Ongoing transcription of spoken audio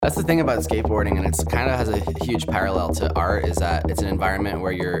That's the thing about skateboarding, and it's kind of has a huge parallel to art, is that it's an environment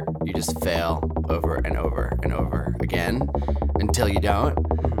where you just fail over and over and over again until you don't,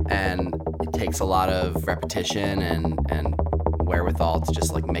 and it takes a lot of repetition and wherewithal to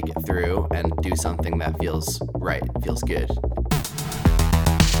just like make it through and do something that feels right, feels good.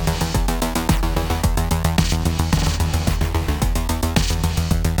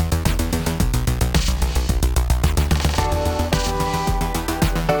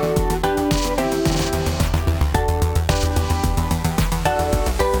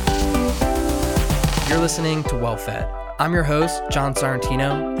 Listening to Well Fed. I'm your host, John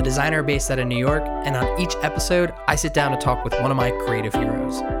Sorrentino, a designer based out of New York, and on each episode, I sit down to talk with one of my creative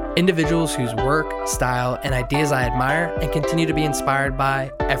heroes, individuals whose work, style, and ideas I admire and continue to be inspired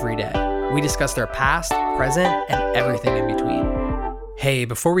by every day. We discuss their past, present, and everything in between. Hey,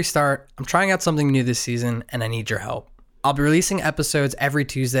 before we start, I'm trying out something new this season, and I need your help. I'll be releasing episodes every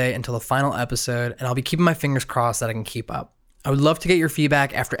Tuesday until the final episode, and I'll be keeping my fingers crossed that I can keep up. I would love to get your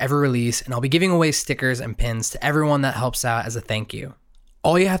feedback after every release, and I'll be giving away stickers and pins to everyone that helps out as a thank you.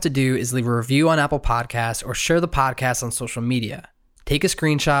 All you have to do is leave a review on Apple Podcasts or share the podcast on social media. Take a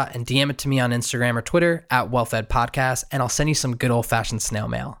screenshot and DM it to me on Instagram or Twitter at WellFedPodcast, and I'll send you some good old-fashioned snail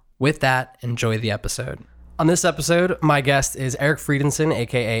mail. With that, enjoy the episode. On this episode, my guest is Eric Friedensen,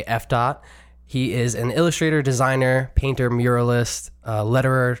 aka F. He is an illustrator, designer, painter, muralist,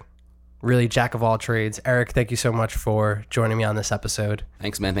 letterer, really jack of all trades. Eric, thank you so much for joining me on this episode.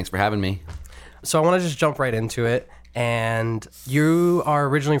 Thanks, man. Thanks for having me. So I want to just jump right into it. And you are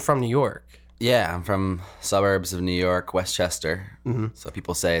originally from New York. Yeah, I'm from suburbs of New York, Westchester. Mm-hmm. So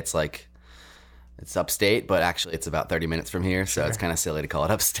people say it's upstate, but actually it's about 30 minutes from here. So It's kind of silly to call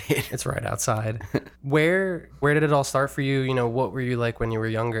it upstate. It's right outside. Where did it all start for you? You know, what were you like when you were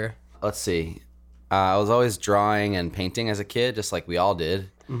younger? Let's see. I was always drawing and painting as a kid, just like we all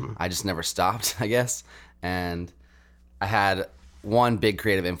did. Mm-hmm. I just never stopped, I guess. And I had one big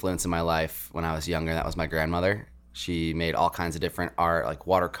creative influence in my life when I was younger. That was my grandmother. She made all kinds of different art, like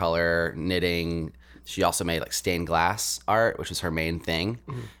watercolor, knitting. She also made like stained glass art, which was her main thing.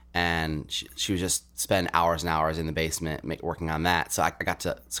 Mm-hmm. And she would just spend hours and hours in the basement working on that. So I got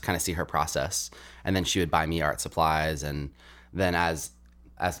to kind of see her process. And then she would buy me art supplies. And then as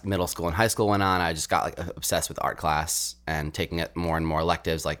middle school and high school went on, I just got like obsessed with art class and taking it more and more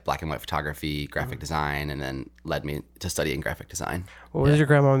electives like black and white photography, graphic design, and then led me to studying graphic design. What was your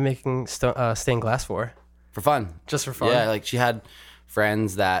grandma making stained glass for? For fun. Just for fun? Yeah, like she had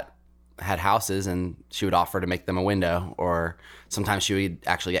friends that had houses and she would offer to make them a window, or sometimes she would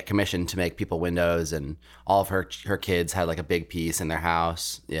actually get commissioned to make people windows, and all of her kids had like a big piece in their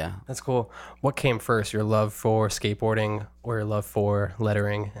house. Yeah. That's cool. What came first, your love for skateboarding or your love for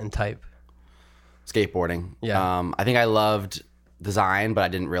lettering and type? Skateboarding. Yeah. I think I loved design, but I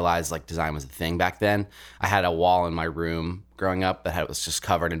didn't realize like design was a thing back then. I had a wall in my room growing up that was just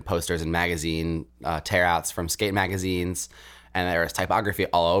covered in posters and magazine tear-outs from skate magazines. And there was typography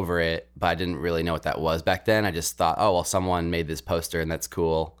all over it, but I didn't really know what that was back then. I just thought, oh, well, someone made this poster and that's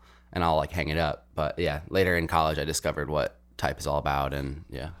cool, and I'll like hang it up. But yeah, later in college, I discovered what type is all about, and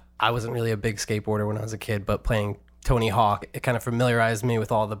yeah. I wasn't really a big skateboarder when I was a kid, but playing Tony Hawk, it kind of familiarized me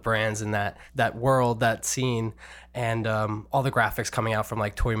with all the brands in that world, that scene, and all the graphics coming out from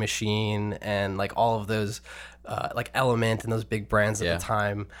like Toy Machine and like all of those like Element and those big brands at the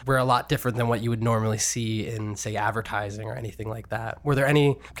time were a lot different than what you would normally see in, say, advertising or anything like that. Were there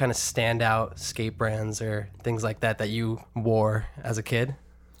any kind of standout skate brands or things like that you wore as a kid?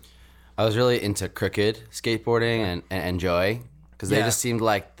 I was really into Crooked skateboarding and Joy, because they just seemed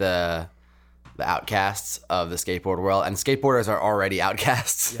like the outcasts of the skateboard world, and skateboarders are already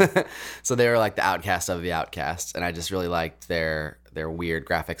outcasts. So they were like the outcasts of the outcasts, and I just really liked their weird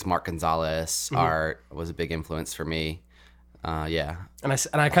graphics. Mark Gonzalez art was a big influence for me. And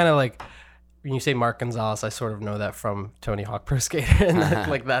I kind of like, when you say Mark Gonzalez, I sort of know that from Tony Hawk Pro Skater and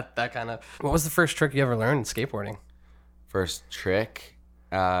like that kind of. What was the first trick you ever learned in skateboarding? First trick,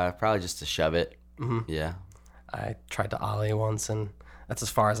 probably just to shove it. Mm-hmm. Yeah, I tried to ollie once, and that's as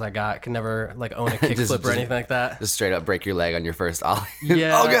far as I got. Could never like own a kickflip or anything like that. Just straight up break your leg on your first ollie.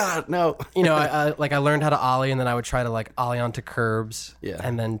 Yeah. Oh God, no. You know, I learned how to ollie, and then I would try to like ollie onto curbs. Yeah.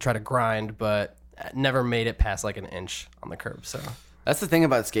 And then try to grind, but never made it past like an inch on the curb. So that's the thing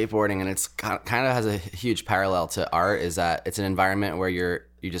about skateboarding, and it's kind of has a huge parallel to art, is that it's an environment where you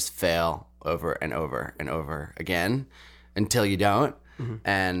just fail over and over and over again until you don't,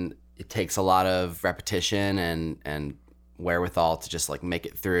 and it takes a lot of repetition and wherewithal to just like make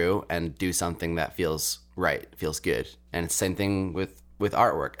it through and do something that feels right, feels good. And it's the same thing with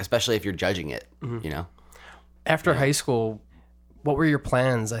artwork, especially if you're judging it, you know? After high school, What were your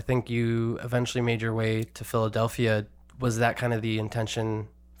plans? I think you eventually made your way to Philadelphia. Was that kind of the intention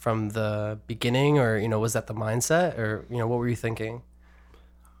from the beginning, or, was that the mindset, or, what were you thinking?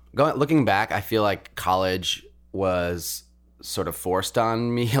 Looking back, I feel like college was sort of forced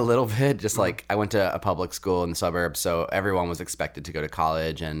on me a little bit. Just like I went to a public school in the suburbs, so everyone was expected to go to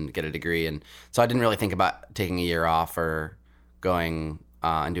college and get a degree. And so I didn't really think about taking a year off or going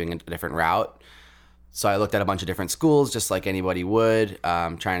and doing a different route. So I looked at a bunch of different schools, just like anybody would,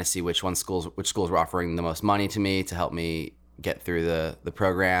 trying to see which schools were offering the most money to me to help me get through the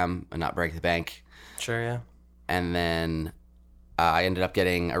program and not break the bank. Sure, yeah. And then I ended up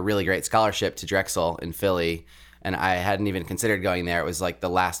getting a really great scholarship to Drexel in Philly, and I hadn't even considered going there. It was like the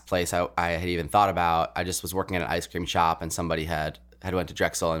last place I had even thought about. I just was working at an ice cream shop, and somebody had went to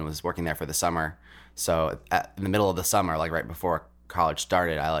Drexel and was working there for the summer. So in the middle of the summer, like right before college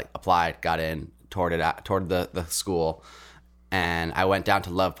started, I like applied, got in, toured the school, and I went down to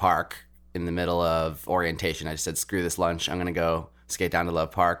Love Park in the middle of orientation. I just said, screw this lunch, I'm gonna go skate down to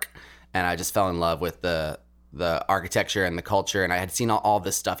Love Park. And I just fell in love with the architecture and the culture, and I had seen all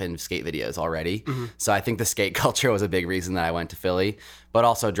this stuff in skate videos already. So I think the skate culture was a big reason that I went to Philly. But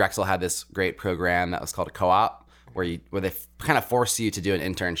also Drexel had this great program that was called a co-op, where they kind of force you to do an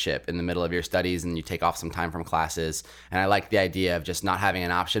internship in the middle of your studies, and you take off some time from classes. And I liked the idea of just not having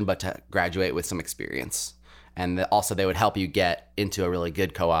an option, but to graduate with some experience. And also they would help you get into a really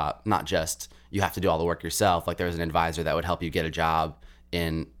good co-op, not just you have to do all the work yourself. Like there was an advisor that would help you get a job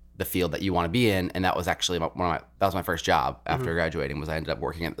in the field that you want to be in. And that was actually that was my first job after graduating. Was I ended up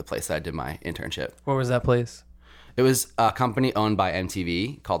working at the place that I did my internship. What was that place? It was a company owned by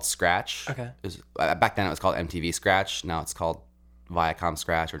MTV called Scratch. Okay. It was, back then it was called MTV Scratch. Now it's called Viacom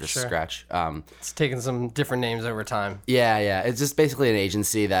Scratch or just Scratch. It's taken some different names over time. Yeah. It's just basically an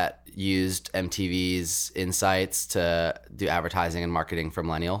agency that used MTV's insights to do advertising and marketing for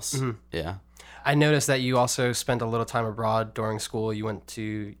millennials. Yeah. I noticed that you also spent a little time abroad during school. You went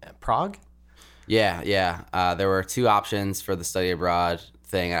to Prague? Yeah. There were two options for the study abroad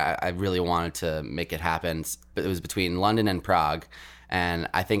thing. I really wanted to make it happen, but it was between London and Prague. And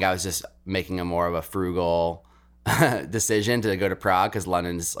I think I was just making a more of a frugal decision to go to Prague because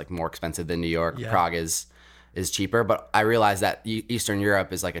London is like more expensive than New York. Yeah. Prague is cheaper, but I realized that Eastern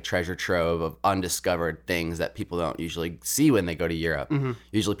Europe is like a treasure trove of undiscovered things that people don't usually see when they go to Europe.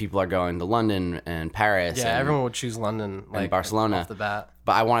 Usually people are going to London and Paris. Yeah, everyone would choose London and Barcelona off the bat.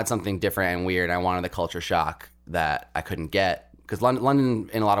 But I wanted something different and weird. I wanted the culture shock that I couldn't get because London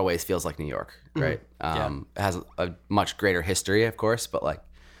in a lot of ways feels like New York, right? It has a much greater history, of course, but like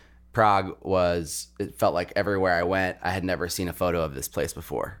Prague it felt like everywhere I went, I had never seen a photo of this place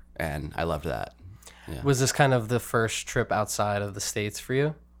before, and I loved that. Yeah. Was this kind of the first trip outside of the States for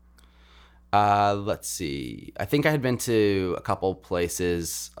you? Let's see. I think I had been to a couple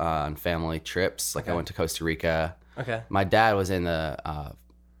places on family trips. Like I went to Costa Rica. Okay. My dad was in the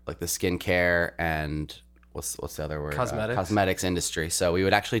the skincare and what's the other word? Cosmetics industry. So we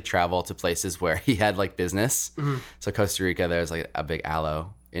would actually travel to places where he had like business. So Costa Rica, there's like a big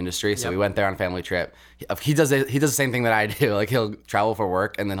aloe industry. So we went there on a family trip. He does the same thing that I do. Like he'll travel for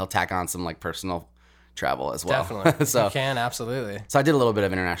work and then he'll tack on some like personal travel as well. Definitely. So you can, absolutely. So I did a little bit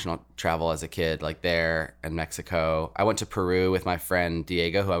of international travel as a kid, like there in Mexico. I went to Peru with my friend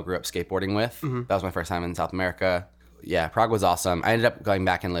Diego, who I grew up skateboarding with. That was my first time in South America. Yeah, Prague was awesome. I ended up going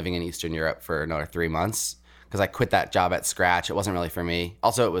back and living in Eastern Europe for another 3 months because I quit that job at Scratch. It wasn't really for me.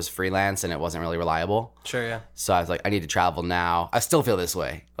 Also, it was freelance and it wasn't really reliable. Sure, yeah. So I was like, I need to travel now. I still feel this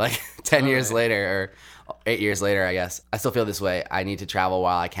way. Like 10 years later or 8 years later, I guess. I still feel this way. I need to travel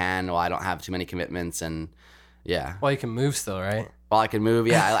while I can, while I don't have too many commitments. And yeah. Well, you can move still, right? While I can move,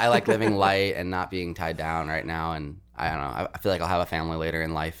 yeah. I like living light and not being tied down right now. And I don't know. I feel like I'll have a family later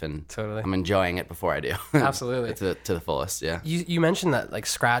in life, and totally. I'm enjoying it before I do. Absolutely. to the fullest, yeah. You mentioned that, like,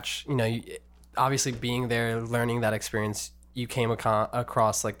 Scratch, obviously being there, learning that experience, you came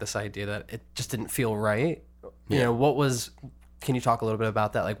across, like, this idea that it just didn't feel right. Yeah. Can you talk a little bit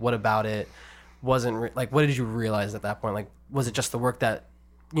about that? Like, what about it wasn't, what did you realize at that point? Like, was it just the work that,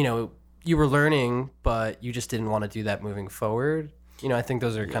 you were learning, but you just didn't want to do that moving forward? I think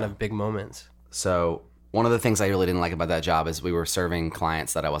those are kind of big moments. So one of the things I really didn't like about that job is we were serving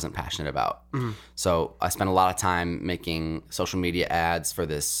clients that I wasn't passionate about. So I spent a lot of time making social media ads for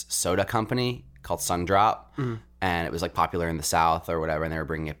this soda company called Sundrop. And it was like popular in the South or whatever, and they were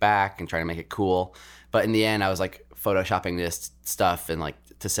bringing it back and trying to make it cool. But in the end, I was like photoshopping this stuff and like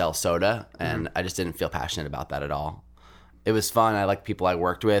to sell soda, and I just didn't feel passionate about that at all. It was fun. I liked people I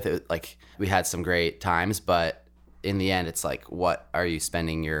worked with. We had some great times, but in the end, it's like, what are you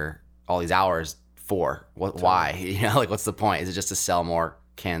spending all these hours for? Why? You know, like what's the point? Is it just to sell more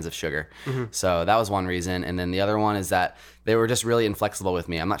cans of sugar? So that was one reason. And then the other one is that they were just really inflexible with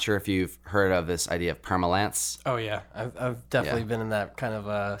me. I'm not sure if you've heard of this idea of permalance. Oh yeah, I've definitely been in that kind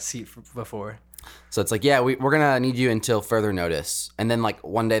of seat before. So it's like, yeah, we're going to need you until further notice. And then like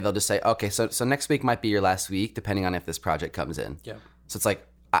one day they'll just say, okay, so next week might be your last week, depending on if this project comes in. Yeah. So it's like,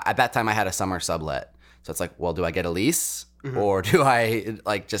 at that time I had a summer sublet. So it's like, well, do I get a lease or do I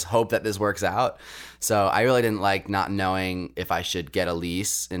like just hope that this works out? So I really didn't like not knowing if I should get a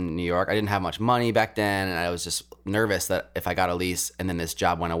lease in New York. I didn't have much money back then. And I was just nervous that if I got a lease and then this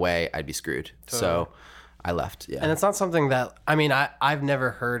job went away, I'd be screwed. Totally. So I left. Yeah. And it's not something that, I mean, I've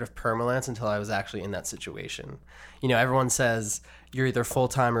never heard of permalance until I was actually in that situation. You know, everyone says you're either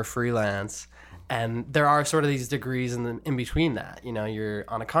full-time or freelance. And there are sort of these degrees in between that. You know, you're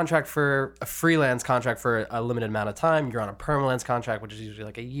on a contract for a freelance contract for a limited amount of time. You're on a permalance contract, which is usually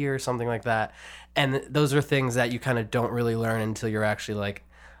like a year or something like that. And those are things that you kind of don't really learn until you're actually like,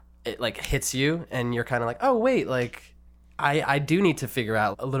 it like hits you and you're kind of like, oh, wait, like I do need to figure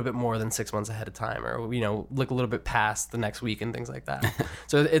out a little bit more than 6 months ahead of time, or, you know, look a little bit past the next week and things like that.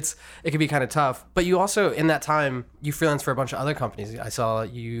 So it can be kind of tough. But you also, in that time, you freelanced for a bunch of other companies. I saw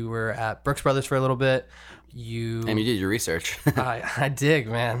you were at Brooks Brothers for a little bit. And you did your research. I dig,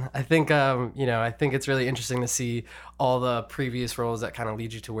 man. I think, you know, I think it's really interesting to see all the previous roles that kind of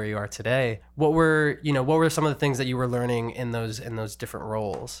lead you to where you are today. What were some of the things that you were learning in those different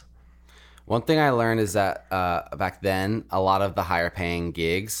roles? One thing I learned is that back then, a lot of the higher paying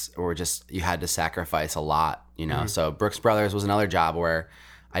gigs were just, you had to sacrifice a lot, you know? So Brooks Brothers was another job where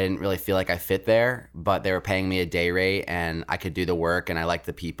I didn't really feel like I fit there, but they were paying me a day rate and I could do the work and I liked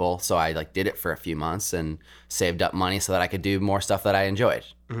the people. So I like did it for a few months and saved up money so that I could do more stuff that I enjoyed,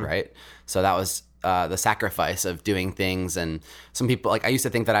 right? So that was the sacrifice of doing things. And some people, like I used to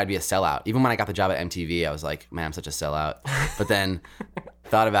think that I'd be a sellout. Even when I got the job at MTV, I was like, man, I'm such a sellout. But then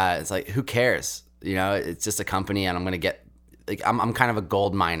thought about it, it's like, who cares? You know, it's just a company and I'm going to get, like, I'm kind of a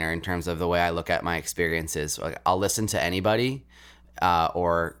gold miner in terms of the way I look at my experiences. Like, I'll listen to anybody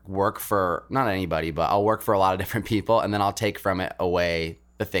or work for, not anybody, but I'll work for a lot of different people and then I'll take from it away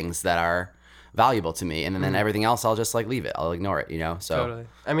the things that are valuable to me, and then everything else I'll just like leave it, I'll ignore it, you know. So totally.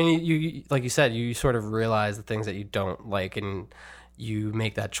 I mean, you like you said, you sort of realize the things that you don't like and you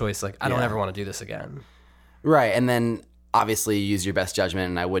make that choice, like I don't ever want to do this again, right? And then obviously use your best judgment,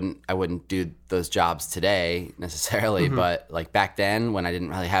 and I wouldn't do those jobs today necessarily, but like back then when I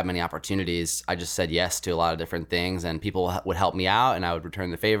didn't really have many opportunities, I just said yes to a lot of different things, and people would help me out and I would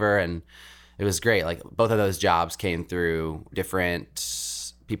return the favor, and it was great. Like both of those jobs came through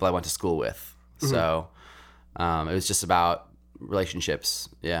different people I went to school with. So it was just about relationships.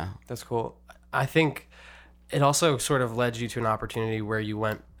 Yeah. That's cool. I think it also sort of led you to an opportunity where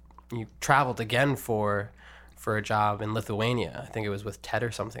you traveled again for a job in Lithuania. I think it was with TED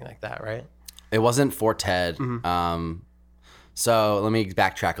or something like that, right? It wasn't for TED. So let me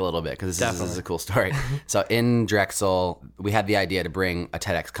backtrack a little bit because this is a cool story. So in Drexel, we had the idea to bring a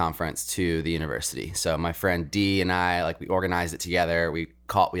TEDx conference to the university. So my friend D and I, like, we organized it together. We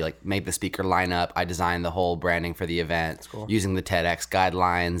made the speaker lineup. I designed the whole branding for the event using the TEDx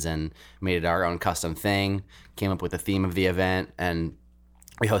guidelines and made it our own custom thing. Came up with the theme of the event, and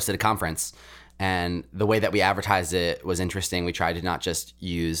we hosted a conference. And the way that we advertised it was interesting. We tried to not just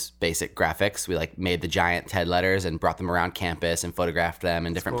use basic graphics. We like made the giant TED letters and brought them around campus and photographed them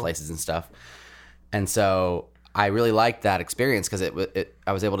in different places and stuff. And so I really liked that experience because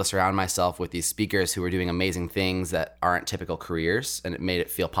I was able to surround myself with these speakers who were doing amazing things that aren't typical careers, and it made it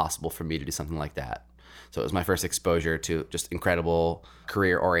feel possible for me to do something like that. So it was my first exposure to just incredible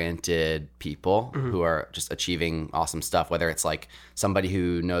career-oriented people who are just achieving awesome stuff, whether it's like somebody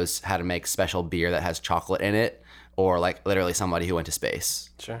who knows how to make special beer that has chocolate in it, or like literally somebody who went to space.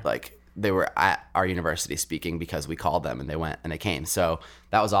 Sure. Like they were at our university speaking because we called them and they went and they came. So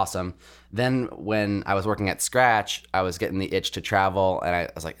that was awesome. Then when I was working at Scratch, I was getting the itch to travel, and I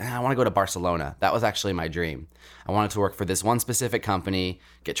was like, I want to go to Barcelona. That was actually my dream. I wanted to work for this one specific company,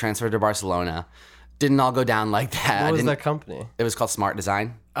 get transferred to Barcelona. Didn't all go down like that. What was that company? It was called Smart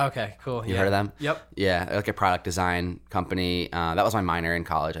Design. Okay, cool. You heard of them? Yep. Yeah, like a product design company. That was my minor in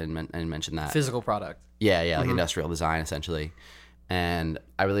college. I didn't mention that. Physical product. Yeah, like industrial design essentially. And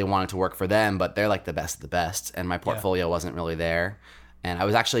I really wanted to work for them, but they're like the best of the best, and my portfolio wasn't really there. And I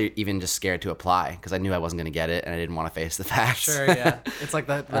was actually even just scared to apply because I knew I wasn't going to get it, and I didn't want to face the facts. Sure, yeah. It's like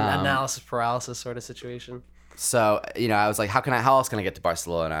the analysis paralysis sort of situation. So, you know, I was like, how else can I get to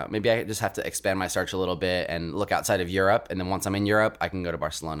Barcelona? Maybe I just have to expand my search a little bit and look outside of Europe. And then once I'm in Europe, I can go to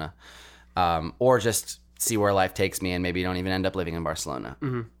Barcelona. Or just see where life takes me and maybe don't even end up living in Barcelona.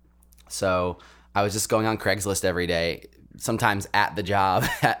 So I was just going on Craigslist every day, sometimes at the job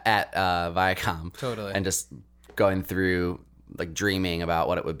at Viacom. Totally. And just going through, like, dreaming about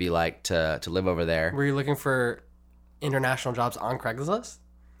what it would be like to live over there. Were you looking for international jobs on Craigslist?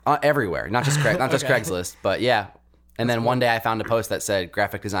 Everywhere, not just just Okay. Craigslist, but yeah. And then one day I found a post that said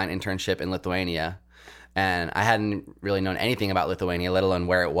graphic design internship in Lithuania, and I hadn't really known anything about Lithuania, let alone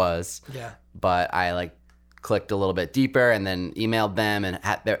where it was. Yeah. But I like clicked a little bit deeper and then emailed them, and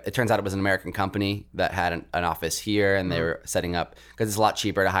it turns out it was an American company that had an office here, and they were setting up, because it's a lot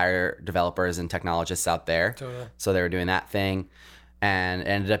cheaper to hire developers and technologists out there. Totally. So they were doing that thing, and it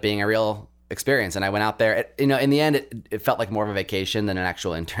ended up being a real experience. And I went out there, in the end, it felt like more of a vacation than an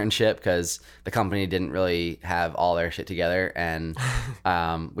actual internship, because the company didn't really have all their shit together. And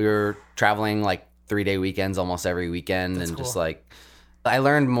we were traveling like 3-day weekends almost every weekend. That's and cool. just like, I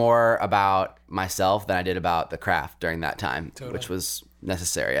learned more about myself than I did about the craft during that time, Totally. which was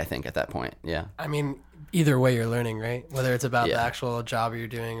necessary, I think, at that point. Yeah. I mean, either way you're learning, right? Whether it's about the Yeah. actual job you're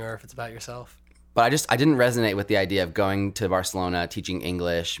doing or if it's about yourself. But I didn't resonate with the idea of going to Barcelona, teaching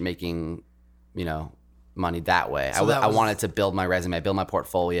English, making, money that way. So that I was- wanted to build my resume, build my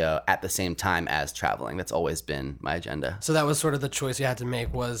portfolio at the same time as traveling. That's always been my agenda. So that was sort of the choice you had to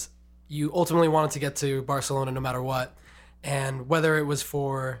make, was you ultimately wanted to get to Barcelona no matter what. And whether it was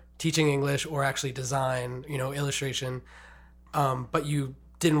for teaching English or actually design, illustration, but you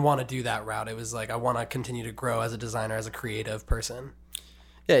didn't want to do that route. It was like, I want to continue to grow as a designer, as a creative person.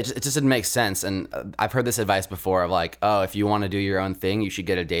 Yeah, it just didn't make sense. And I've heard this advice before of like, oh, if you want to do your own thing, you should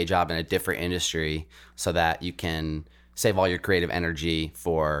get a day job in a different industry so that you can save all your creative energy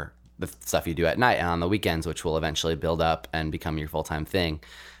for the stuff you do at night and on the weekends, which will eventually build up and become your full-time thing.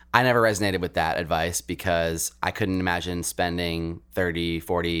 I never resonated with that advice because I couldn't imagine spending 30,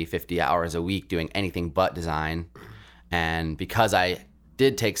 40, 50 hours a week doing anything but design. And because I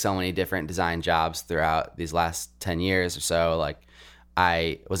did take so many different design jobs throughout these last 10 years or so, like,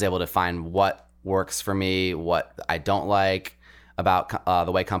 I was able to find what works for me, what I don't like about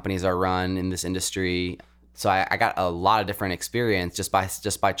the way companies are run in this industry. So I got a lot of different experience just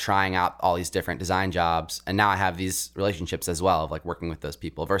by trying out all these different design jobs. And now I have these relationships as well of like working with those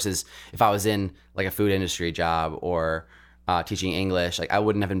people, versus if I was in like a food industry job or teaching English, like I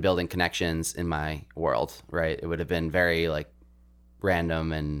wouldn't have been building connections in my world, right? It would have been very like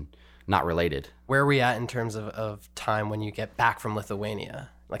random and not related. Where are we at in terms of time when you get back from Lithuania?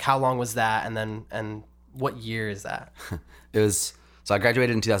 Like, how long was that? And what year is that? So I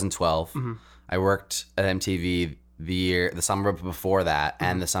graduated in 2012. I worked at MTV the summer before that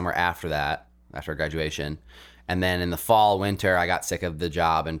and the summer after that, after graduation. And then in the fall, winter, I got sick of the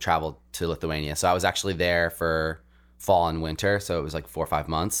job and traveled to Lithuania. So I was actually there for fall and winter. So it was like 4 or 5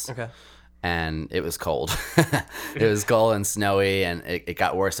 months. Okay. And it was cold. It was cold and snowy, and it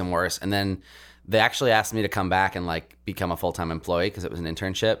got worse and worse. And then they actually asked me to come back and like become a full-time employee because it was an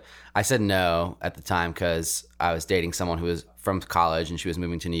internship. I said no at the time because I was dating someone who was from college and she was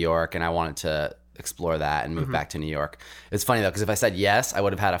moving to New York, and I wanted to explore that and move back to New York. It's funny though, because if I said yes, I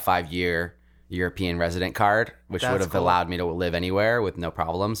would have had a 5-year European resident card, which That's would have cool. allowed me to live anywhere with no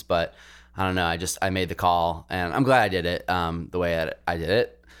problems. But I don't know. I made the call, and I'm glad I did it the way that I did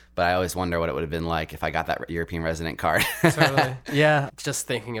it. But I always wonder what it would have been like if I got that European resident card. Totally. Yeah. Just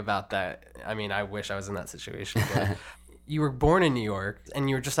thinking about that, I mean, I wish I was in that situation. But you were born in New York, and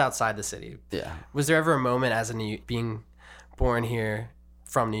you were just outside the city. Yeah. Was there ever a moment being born here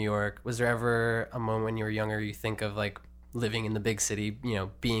from New York, was there ever a moment when you were younger you think of like living in the big city,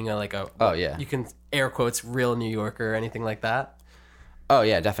 being Oh, yeah. you can air quotes real New Yorker or anything like that? Oh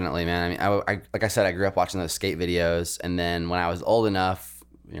yeah, definitely, man. I mean, I like I said, I grew up watching those skate videos, and then when I was old enough,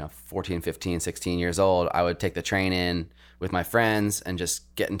 14, 15, 16 years old, I would take the train in with my friends and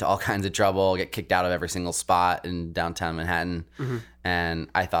just get into all kinds of trouble, get kicked out of every single spot in downtown Manhattan. And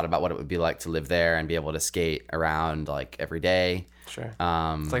I thought about what it would be like to live there and be able to skate around like every day. Sure.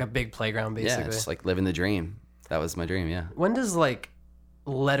 It's like a big playground, basically. Yeah, just like living the dream. That was my dream, yeah. When does like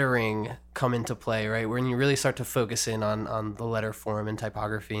lettering come into play, right? When you really start to focus in on the letter form and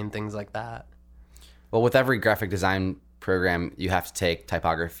typography and things like that? Well, with every graphic design program, you have to take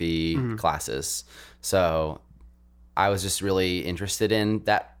typography classes. So I was just really interested in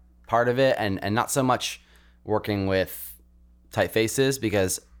that part of it, and not so much working with typefaces,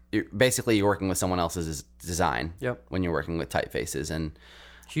 because you're working with someone else's design. Yep. When you're working with typefaces. And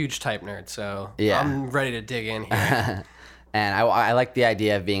Huge type nerd, so Yeah. I'm ready to dig in here. And I like the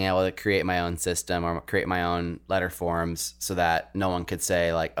idea of being able to create my own system or create my own letter forms so that no one could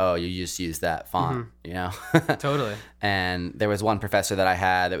say like, oh, you just use that font, you know? Totally. And there was one professor that I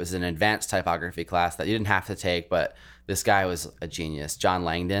had that was an advanced typography class that you didn't have to take, but this guy was a genius, John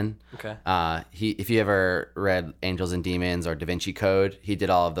Langdon. Okay. If you ever read Angels and Demons or Da Vinci Code, he did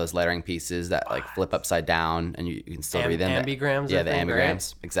all of those lettering pieces that like flip upside down and you can still read them. Ambigrams. Yeah, the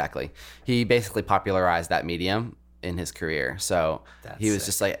ambigrams. Right? Exactly. He basically popularized that medium in his career. So he was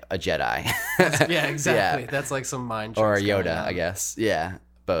just like a Jedi. Yeah, exactly. Yeah. That's like some mind tricks. Or a Yoda, I guess. Yeah,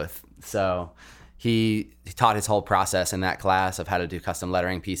 both. So he taught his whole process in that class of how to do custom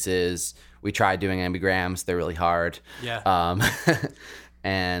lettering pieces. We tried doing ambigrams. They're really hard. Yeah.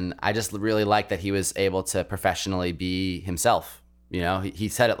 And I just really liked that he was able to professionally be himself. You know, he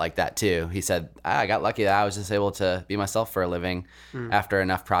said it like that too. He said, I got lucky that I was just able to be myself for a living. After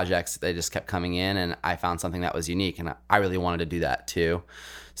enough projects, they just kept coming in and I found something that was unique. And I really wanted to do that too.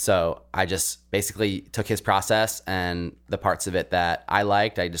 So I just basically took his process and the parts of it that I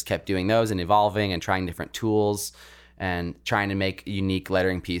liked, I just kept doing those and evolving and trying different tools and trying to make unique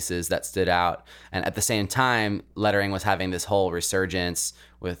lettering pieces that stood out. And at the same time, lettering was having this whole resurgence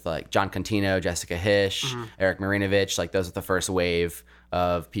with like John Contino, Jessica Hish, Eric Marinovich. Like those are the first wave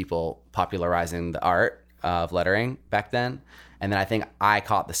of people popularizing the art of lettering back then. And then I think I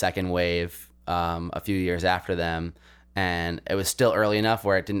caught the second wave a few years after them. And it was still early enough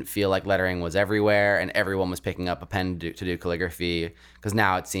where it didn't feel like lettering was everywhere and everyone was picking up a pen to do calligraphy. Because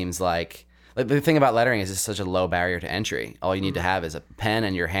now it seems like the thing about lettering is it's such a low barrier to entry. All you need to have is a pen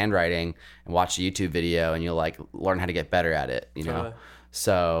and your handwriting and watch a YouTube video and you'll like learn how to get better at it, you know?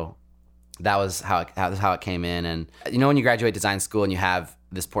 So that was how it came in. And you know, when you graduate design school and you have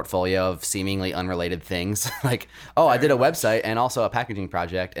this portfolio of seemingly unrelated things, like, oh, I did a website and also a packaging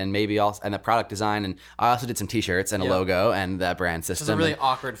project and maybe also and the product design. And I also did some t-shirts and a logo and the brand system. It's a really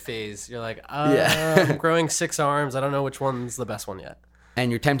awkward phase. You're like, I'm growing 6 arms. I don't know which one's the best one yet. And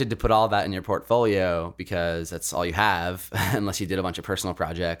you're tempted to put all that in your portfolio because that's all you have, unless you did a bunch of personal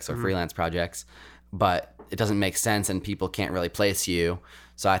projects or freelance projects. But it doesn't make sense and people can't really place you.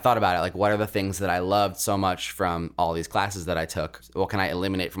 So I thought about it, like, what are the things that I loved so much from all these classes that I took? What can I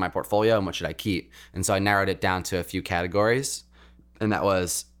eliminate from my portfolio and what should I keep? And so I narrowed it down to a few categories. And that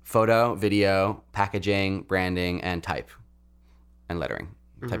was photo, video, packaging, branding, and type and lettering.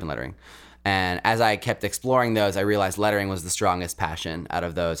 Type and lettering. And as I kept exploring those, I realized lettering was the strongest passion out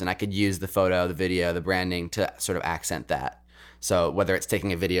of those. And I could use the photo, the video, the branding to sort of accent that. So whether it's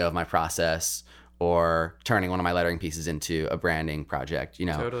taking a video of my process or turning one of my lettering pieces into a branding project, you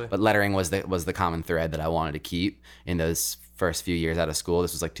know. Totally. But lettering was the common thread that I wanted to keep in those first few years out of school.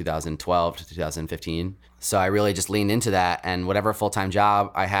 This was like 2012 to 2015. So I really just leaned into that, and whatever full-time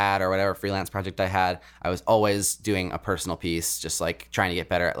job I had or whatever freelance project I had, I was always doing a personal piece, just like trying to get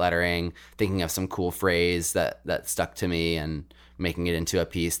better at lettering, thinking of some cool phrase that stuck to me and making it into a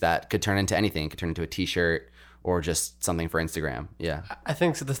piece that could turn into anything. It could turn into a t-shirt or just something for Instagram. Yeah. I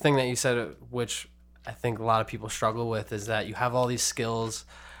think the thing that you said, which I think a lot of people struggle with, is that you have all these skills,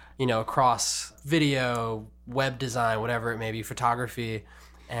 you know, across video, web design, whatever it may be, photography,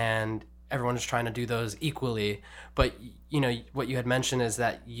 and everyone is trying to do those equally. But, you know, what you had mentioned is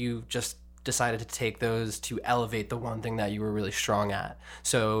that you just decided to take those to elevate the one thing that you were really strong at.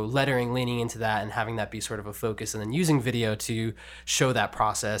 So lettering, leaning into that and having that be sort of a focus, and then using video to show that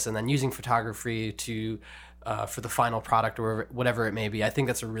process, and then using photography to for the final product or whatever it may be. I think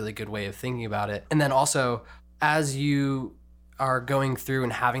that's a really good way of thinking about it. And then also, as you are going through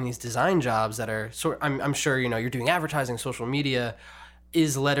and having these design jobs that are I'm sure, you know, you're doing advertising, social media,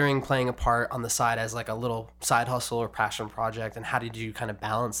 is lettering playing a part on the side as like a little side hustle or passion project? And how did you kind of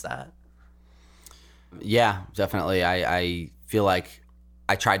balance that? Yeah, definitely. I feel like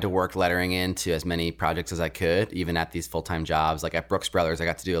I tried to work lettering into as many projects as I could, even at these full-time jobs. Like at Brooks Brothers, I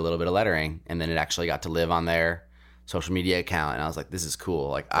got to do a little bit of lettering, and then it actually got to live on their social media account. And I was like, this is cool.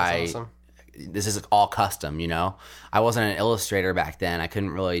 Like That's awesome. This is all custom, you know? I wasn't an illustrator back then. I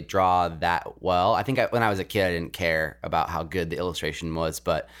couldn't really draw that well. I think when I was a kid, I didn't care about how good the illustration was,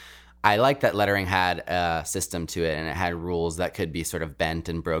 but I liked that lettering had a system to it, and it had rules that could be sort of bent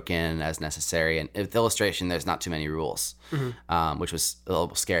and broken as necessary. And with illustration, there's not too many rules, which was a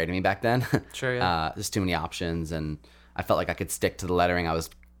little scary to me back then. Sure, yeah. There's too many options, and I felt like I could stick to the lettering. I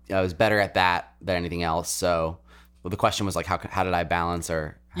was better at that than anything else. So the question was like, how did I balance,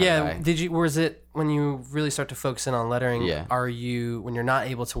 or was it when you really start to focus in on lettering, yeah. When you're not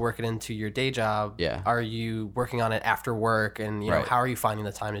able to work it into your day job, yeah. are you working on it after work, and you know, right. how are you finding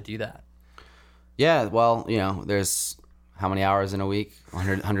the time to do that? Yeah, well, you know, there's how many hours in a week?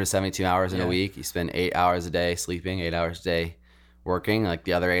 172 hours in a week. You spend 8 hours a day sleeping, 8 hours a day working. Like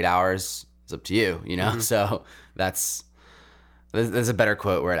the other 8 hours is up to you, you know? So there's a better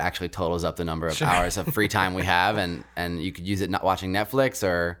quote where it actually totals up the number of hours of free time we have, and you could use it not watching Netflix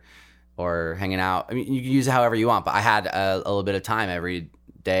or hanging out. I mean, you can use it however you want, but I had a little bit of time every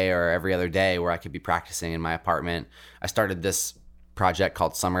day or every other day where I could be practicing in my apartment. I started this project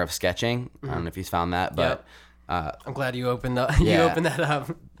called Summer of Sketching. I don't know if you found that, but I'm glad you opened that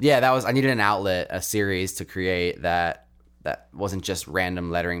up. Yeah, I needed an outlet, a series to create that wasn't just random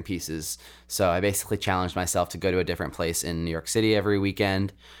lettering pieces. So I basically challenged myself to go to a different place in New York City every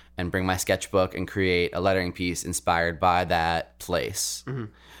weekend and bring my sketchbook and create a lettering piece inspired by that place.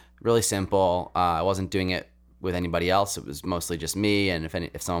 Really simple. I wasn't doing it with anybody else. It was mostly just me, and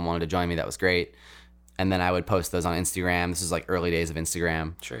if someone wanted to join me, that was great. And then I would post those on Instagram. This is like early days of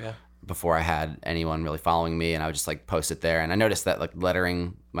Instagram. Sure, yeah. Before I had anyone really following me, and I would just like post it there. And I noticed that like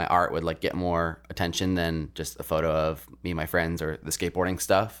lettering my art would like get more attention than just a photo of me and my friends or the skateboarding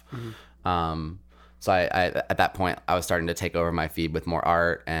stuff. So I at that point I was starting to take over my feed with more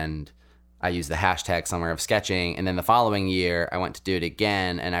art, and I used the hashtag Summer of Sketching. And then the following year I went to do it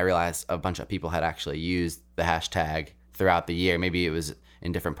again, and I realized a bunch of people had actually used the hashtag throughout the year. Maybe it was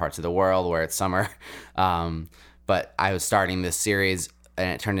in different parts of the world where it's summer, but I was starting this series,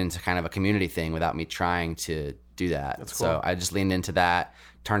 and it turned into kind of a community thing without me trying to do that. That's cool. So I just leaned into that,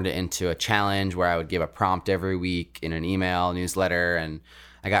 turned it into a challenge where I would give a prompt every week in an email newsletter, and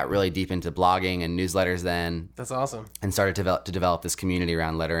I got really deep into blogging and newsletters then. That's awesome. And started to develop this community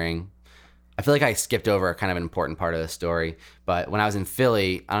around lettering. I feel like I skipped over kind of an important part of the story, but when I was in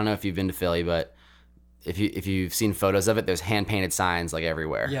Philly, I don't know if you've been to Philly, but if you've seen photos of it, there's hand-painted signs like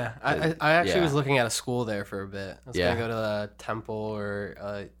everywhere. Yeah, I actually was looking at a school there for a bit. I was going to go to the Temple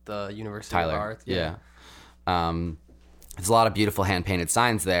or the University of Arts. Yeah. There's a lot of beautiful hand-painted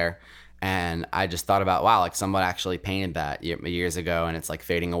signs there, and I just thought about, wow, like someone actually painted that years ago, and it's like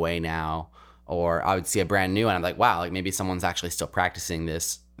fading away now. Or I would see a brand new one, I'm like, wow, like maybe someone's actually still practicing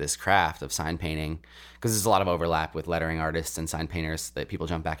this craft of sign painting, because there's a lot of overlap with lettering artists and sign painters that people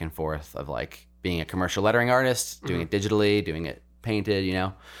jump back and forth of like being a commercial lettering artist, doing it digitally, doing it painted, you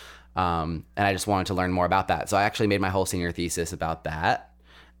know? And I just wanted to learn more about that. So I actually made my whole senior thesis about that.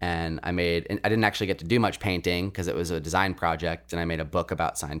 And I didn't actually get to do much painting because it was a design project, and I made a book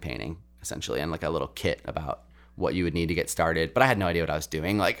about sign painting, essentially, and like a little kit about what you would need to get started. But I had no idea what I was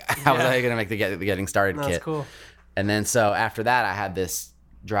doing. Like, how was I going to make the getting started kit? That's cool. And then so after that, I had this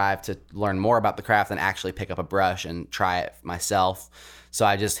drive to learn more about the craft and actually pick up a brush and try it myself. So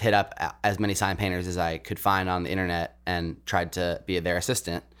I just hit up as many sign painters as I could find on the internet and tried to be their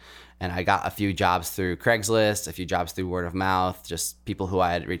assistant. And I got a few jobs through Craigslist, a few jobs through word of mouth, just people who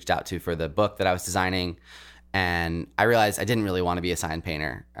I had reached out to for the book that I was designing. And I realized I didn't really want to be a sign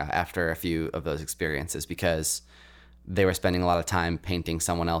painter after a few of those experiences, because they were spending a lot of time painting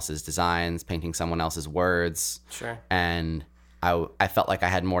someone else's designs, painting someone else's words. Sure. And I felt like I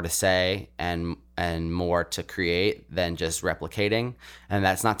had more to say and more to create than just replicating. And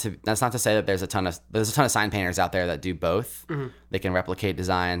that's not to say that there's a ton of sign painters out there that do both. Mm-hmm. They can replicate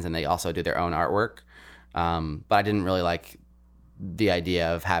designs and they also do their own artwork. But I didn't really like the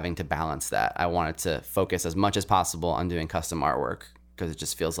idea of having to balance that. I wanted to focus as much as possible on doing custom artwork, because it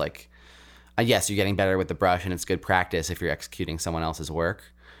just feels like, yes, you're getting better with the brush and it's good practice if you're executing someone else's work.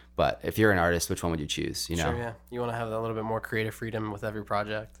 But if you're an artist, which one would you choose? You know? Sure, yeah. You want to have a little bit more creative freedom with every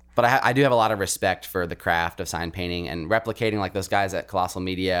project. But I do have a lot of respect for the craft of sign painting and replicating, like those guys at Colossal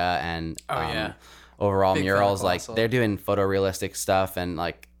Media and Overall Big Murals. Like, they're doing photorealistic stuff, and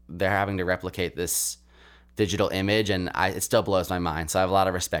like they're having to replicate this digital image, and it still blows my mind. So I have a lot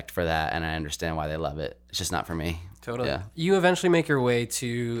of respect for that, and I understand why they love it. It's just not for me. Totally. Yeah. You eventually make your way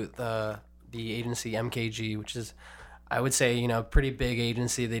to the agency MKG, which is, I would say, pretty big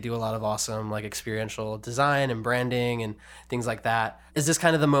agency. They do a lot of awesome like experiential design and branding and things like that. Is this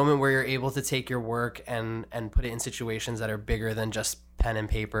kind of the moment where you're able to take your work and put it in situations that are bigger than just pen and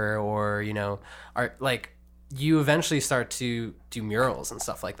paper, or, are like you eventually start to do murals and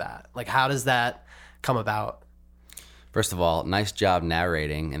stuff like that? Like, how does that come about? First of all, nice job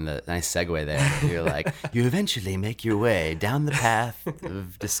narrating and the nice segue there. You're like, you eventually make your way down the path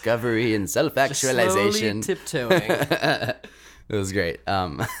of discovery and self-actualization. Just slowly tiptoeing. It was great.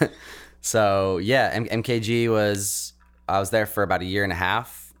 So yeah, MKG I was there for about a year and a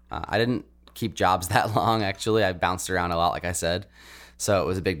half. I didn't keep jobs that long, actually. I bounced around a lot, like I said. So it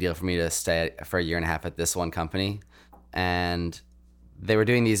was a big deal for me to stay for a year and a half at this one company. And they were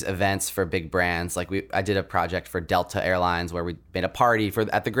doing these events for big brands. Like I did a project for Delta Airlines where we made a party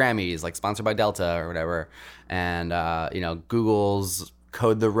at the Grammys, like sponsored by Delta or whatever. And, Google's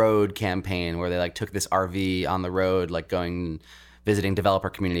Code the Road campaign where they like took this RV on the road, like visiting developer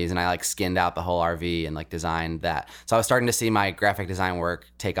communities, and I like skinned out the whole RV and like designed that. So I was starting to see my graphic design work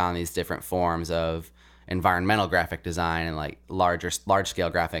take on these different forms of environmental graphic design and like large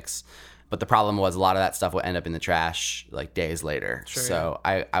scale graphics. But the problem was a lot of that stuff would end up in the trash like days later. Sure, so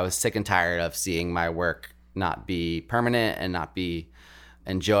yeah. I was sick and tired of seeing my work not be permanent and not be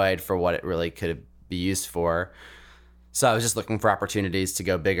enjoyed for what it really could be used for. So I was just looking for opportunities to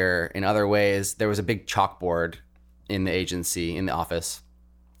go bigger in other ways. There was a big chalkboard in the agency, in the office.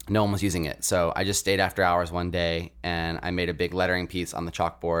 No one was using it. So I just stayed after hours one day and I made a big lettering piece on the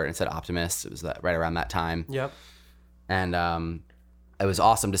chalkboard and it said Optimist. It was right around that time. Yep. And it was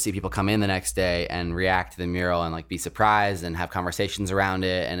awesome to see people come in the next day and react to the mural and like be surprised and have conversations around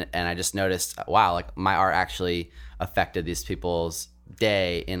it. And I just noticed, wow, like my art actually affected these people's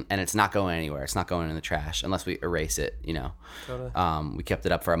day and it's not going anywhere. It's not going in the trash unless we erase it, Totally. We kept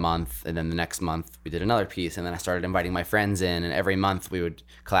it up for a month, and then the next month we did another piece, and then I started inviting my friends in, and every month we would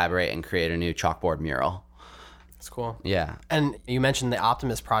collaborate and create a new chalkboard mural. That's cool. Yeah. And you mentioned the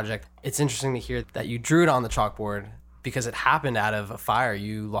Optimist project. It's interesting to hear that you drew it on the chalkboard because it happened out of a fire.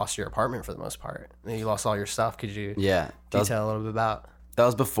 You lost your apartment for the most part. You lost all your stuff. Could you detail a little bit about? That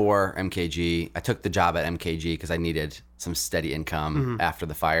was before MKG. I took the job at MKG because I needed some steady income after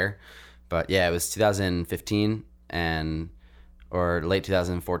the fire. But yeah, it was 2015 or late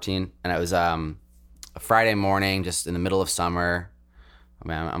 2014. And it was a Friday morning, just in the middle of summer. Oh,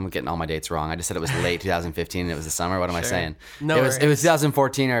 man, I'm getting all my dates wrong. I just said it was late 2015 and it was the summer. What am I saying? No, it was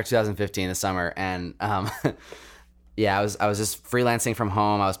 2014 or 2015, the summer. And yeah, I was just freelancing from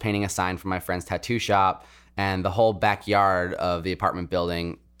home. I was painting a sign for my friend's tattoo shop, and the whole backyard of the apartment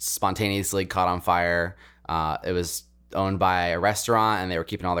building spontaneously caught on fire. It was owned by a restaurant, and they were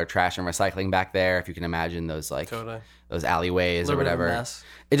keeping all their trash and recycling back there. If you can imagine those those alleyways or whatever.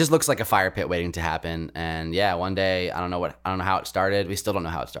 It just looks like a fire pit waiting to happen. And yeah, one day I don't know how it started. We still don't know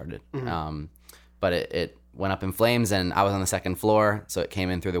how it started. But it went up in flames, and I was on the second floor, so it came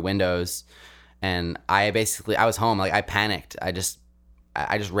in through the windows. And I was home. Like I panicked. I just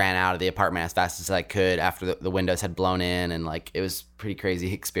ran out of the apartment as fast as I could after the windows had blown in, and like it was a pretty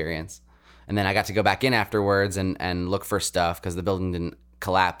crazy experience. And then I got to go back in afterwards and look for stuff because the building didn't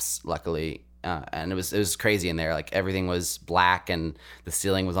collapse, luckily. And it was crazy in there. Like everything was black and the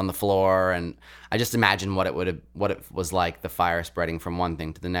ceiling was on the floor, and I just imagined what it was like, the fire spreading from one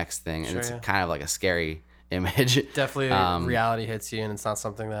thing to the next thing. And it's kind of like a scary image. Definitely reality hits you, and it's not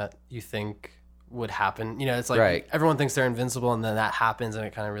something that you think would happen. It's like everyone thinks they're invincible, and then that happens and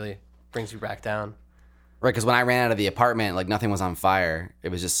it kind of really brings you back down. Right, because when I ran out of the apartment, like nothing was on fire. It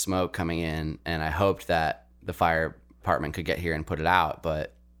was just smoke coming in, and I hoped that the fire department could get here and put it out.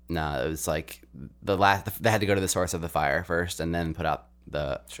 But no, it was like they had to go to the source of the fire first and then put out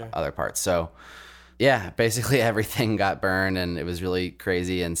the other parts. So yeah, basically everything got burned, and it was really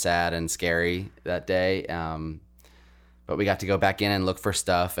crazy and sad and scary that day. But we got to go back in and look for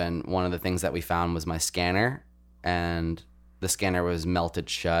stuff, and one of the things that we found was my scanner, and the scanner was melted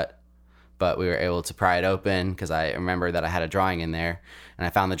shut. But we were able to pry it open because I remember that I had a drawing in there, and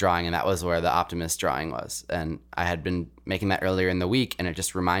I found the drawing, and that was where the Optimist drawing was. And I had been making that earlier in the week, and it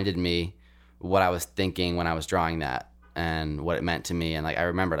just reminded me what I was thinking when I was drawing that and what it meant to me. And like I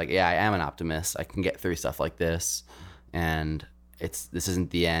remember, like, yeah, I am an optimist. I can get through stuff like this, and this isn't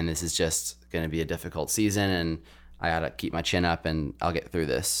the end. This is just going to be a difficult season, and I got to keep my chin up, and I'll get through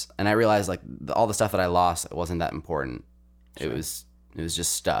this. And I realized like all the stuff that I lost, it wasn't that important. Sure. It was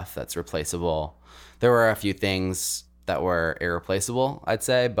just stuff that's replaceable. There were a few things that were irreplaceable, I'd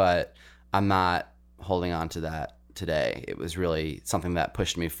say, but I'm not holding on to that today. It was really something that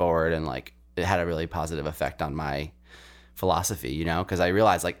pushed me forward, and like it had a really positive effect on my philosophy, because I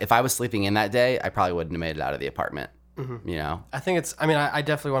realized like if I was sleeping in that day, I probably wouldn't have made it out of the apartment, I think I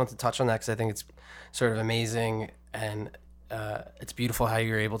definitely wanted to touch on that because I think it's sort of amazing, and it's beautiful how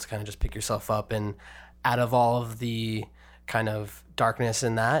you're able to kind of just pick yourself up, and out of all of the kind of darkness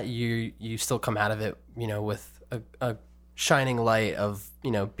in that, you still come out of it, with a shining light of,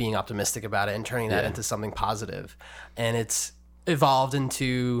 being optimistic about it and turning that into something positive. And it's evolved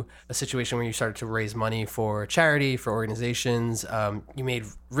into a situation where you started to raise money for charity, for organizations. You made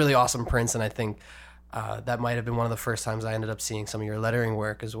really awesome prints, and I think that might have been one of the first times I ended up seeing some of your lettering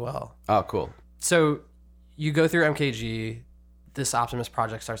work as well. Oh, cool. So you go through MKG, this Optimist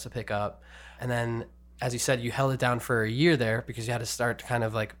project starts to pick up, and then, as you said, you held it down for a year there because you had to start to kind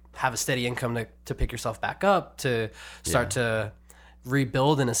of like have a steady income to pick yourself back up, to start to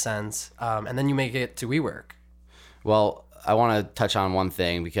rebuild in a sense, and then you make it to WeWork. Well, I want to touch on one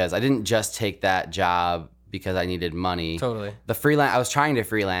thing because I didn't just take that job because I needed money. Totally. I was trying to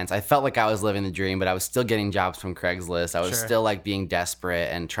freelance. I felt like I was living the dream, but I was still getting jobs from Craigslist. I was still like being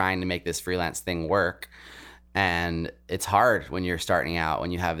desperate and trying to make this freelance thing work. And it's hard when you're starting out,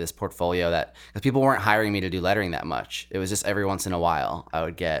 when you have this portfolio because people weren't hiring me to do lettering that much. It was just every once in a while I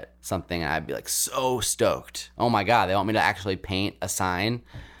would get something and I'd be like so stoked. Oh my God, they want me to actually paint a sign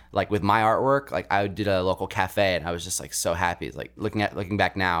like with my artwork. Like I did a local cafe and I was just like so happy. It's like looking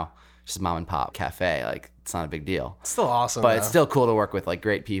back now, just a mom and pop cafe. Like it's not a big deal. It's still awesome. But it's still cool to work with like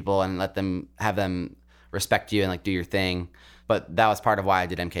great people and have them respect you and like do your thing. But that was part of why I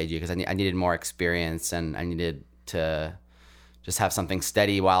did MKG, because I needed more experience and I needed to just have something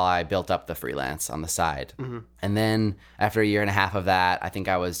steady while I built up the freelance on the side. Mm-hmm. And then after a year and a half of that, I think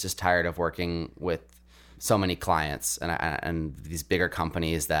I was just tired of working with so many clients and these bigger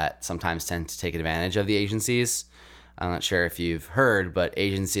companies that sometimes tend to take advantage of the agencies. I'm not sure if you've heard, but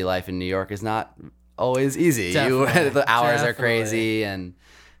agency life in New York is not always easy. The hours are crazy and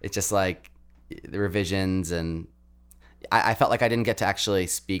it's just like the revisions, and I felt like I didn't get to actually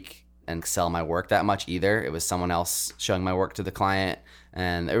speak and sell my work that much either. It was someone else showing my work to the client,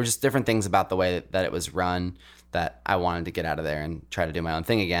 and there were just different things about the way that it was run that I wanted to get out of there and try to do my own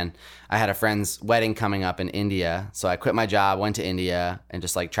thing again. I had a friend's wedding coming up in India, so I quit my job, went to India, and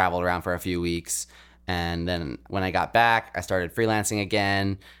just like traveled around for a few weeks. And then when I got back, I started freelancing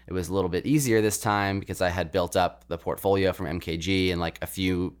again. It was a little bit easier this time because I had built up the portfolio from MKG and like a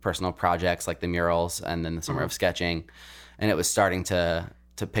few personal projects like the murals and then the Summer of Sketching. And it was starting to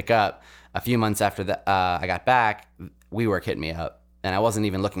pick up. A few months after that, I got back, WeWork hit me up. And I wasn't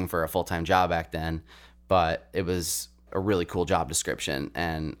even looking for a full-time job back then, but it was a really cool job description.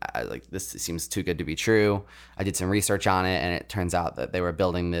 And I like, this seems too good to be true. I did some research on it, and it turns out that they were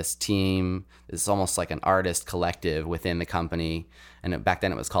building this team. It's almost like an artist collective within the company. And back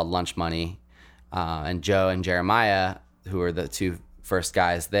then it was called Lunch Money. And Joe and Jeremiah, who were the two first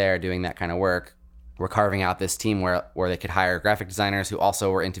guys there doing that kind of work, were carving out this team where they could hire graphic designers who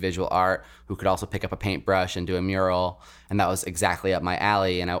also were into visual art, who could also pick up a paintbrush and do a mural. And that was exactly up my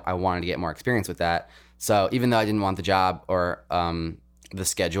alley, and I wanted to get more experience with that. So even though I didn't want the job or the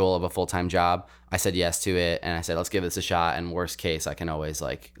schedule of a full-time job, I said yes to it, and I said, let's give this a shot, and worst case, I can always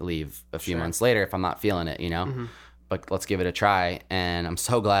like leave a few months later if I'm not feeling it, you know? Mm-hmm. But let's give it a try, and I'm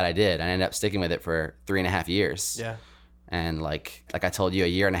so glad I did. I ended up sticking with it for 3.5 years. Yeah. And like I told you, a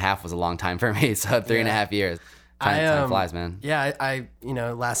year and a half was a long time for me, so 3.5 years. Time flies, man. Yeah, I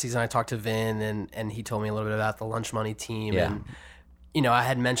last season I talked to Vin, and he told me a little bit about the Lunch Money team, and I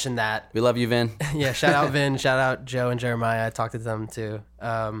had mentioned that. We love you, Vin. Yeah, shout out Vin, shout out Joe and Jeremiah. I talked to them too.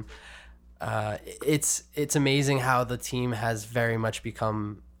 It's amazing how the team has very much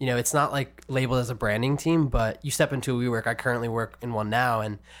become, it's not like labeled as a branding team, but you step into WeWork. I currently work in one now,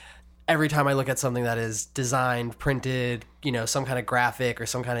 and every time I look at something that is designed, printed, some kind of graphic or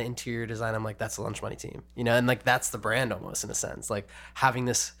some kind of interior design, I'm like, that's the Lunch Money team, and like that's the brand almost in a sense, like having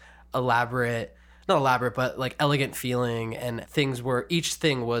this not elaborate, but like elegant feeling, and things where each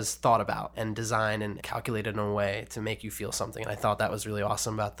thing was thought about and designed and calculated in a way to make you feel something. And I thought that was really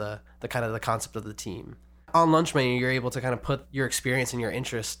awesome about the kind of the concept of the team. On Lunch Money, you're able to kind of put your experience and your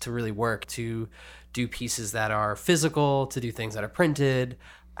interest to really work, to do pieces that are physical, to do things that are printed.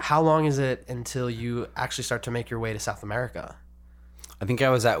 How long is it until you actually start to make your way to South America? I think I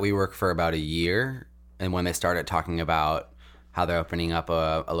was at WeWork for about a year, and when they started talking about how they're opening up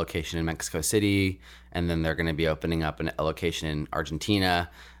a location in Mexico City, and then they're going to be opening up a location in Argentina.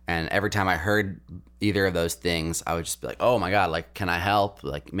 And every time I heard either of those things, I would just be like, oh my God, like, can I help?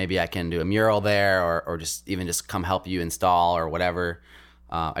 Like, maybe I can do a mural there, or just come help you install or whatever.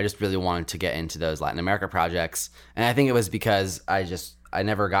 I just really wanted to get into those Latin America projects. And I think it was because I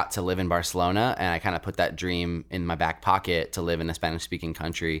never got to live in Barcelona, and I kind of put that dream in my back pocket to live in a Spanish-speaking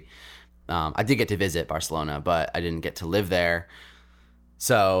country. I did get to visit Barcelona, but I didn't get to live there.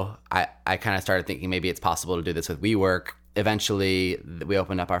 So I kind of started thinking maybe it's possible to do this with WeWork. Eventually, we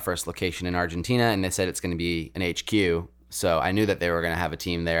opened up our first location in Argentina, and they said it's going to be an HQ. So I knew that they were going to have a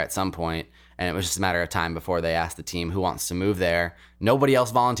team there at some point, and it was just a matter of time before they asked the team who wants to move there. Nobody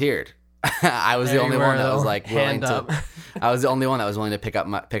else volunteered. I was the only one that was like willing to. I was the only one that was willing to pick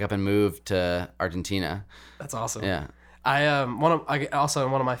up and move to Argentina. That's awesome. Yeah. One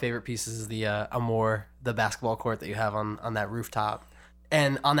of my favorite pieces is the Amor, the basketball court that you have on that rooftop.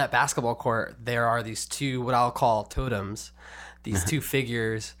 And on that basketball court, there are these two, what I'll call totems, these two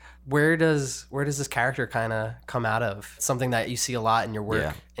figures. Where does this character kind of come out of? Something that you see a lot in your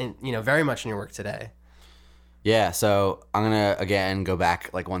work, and very much in your work today. Yeah, so I'm gonna again go back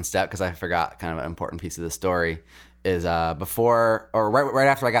like one step because I forgot kind of an important piece of the story. Is before or right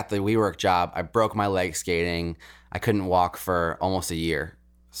after I got the WeWork job, I broke my leg skating. I couldn't walk for almost a year,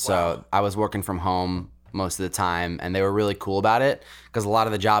 so Wow. I was working from home most of the time, and they were really cool about it because a lot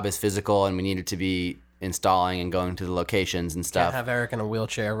of the job is physical, and we needed to be installing and going to the locations and Can't stuff. have Eric in a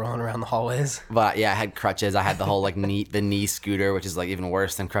wheelchair rolling around the hallways. But yeah, I had crutches. I had the whole like knee scooter, which is like even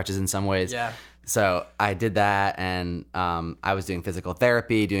worse than crutches in some ways. Yeah. So I did that, and I was doing physical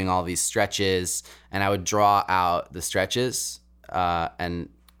therapy, doing all these stretches, and I would draw out the stretches and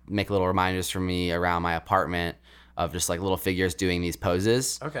make little reminders for me around my apartment of just like little figures doing these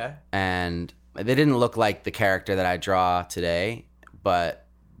poses. Okay. And they didn't look like the character that I draw today, but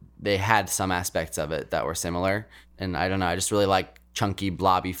they had some aspects of it that were similar. And I don't know, I just really like chunky,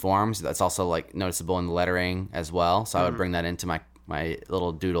 blobby forms. That's also like noticeable in the lettering as well. So I would bring that into my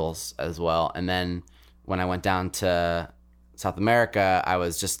little doodles as well. And then when I went down to South America, I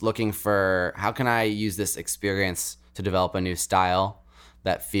was just looking for how can I use this experience to develop a new style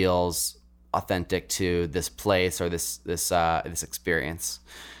that feels authentic to this place or this experience.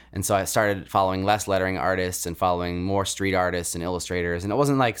 And so I started following less lettering artists and following more street artists and illustrators. And it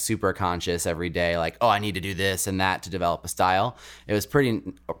wasn't like super conscious every day, like, oh, I need to do this and that to develop a style. It was pretty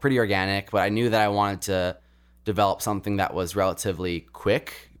organic, but I knew that I wanted to develop something that was relatively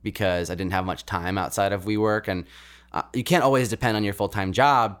quick because I didn't have much time outside of WeWork. And you can't always depend on your full-time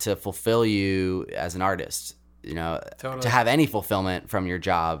job to fulfill you as an artist. You know, Totally. To have any fulfillment from your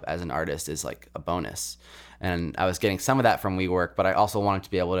job as an artist is like a bonus. And I was getting some of that from WeWork, but I also wanted to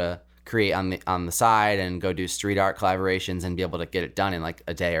be able to create on the side and go do street art collaborations and be able to get it done in like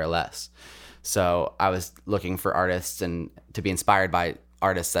a day or less. So I was looking for artists and to be inspired by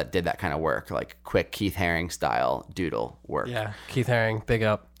artists that did that kind of work, like quick Keith Haring style doodle work. Yeah. Keith Haring, big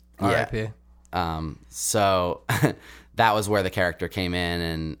up. R.I.P. So that was where the character came in,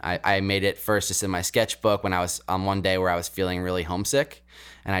 and I made it first just in my sketchbook when I was on one day where I was feeling really homesick,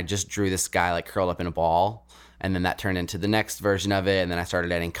 and I just drew this guy like curled up in a ball, and then that turned into the next version of it, and then I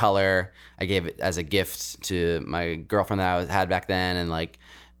started adding color. I gave it as a gift to my girlfriend that I had back then, and like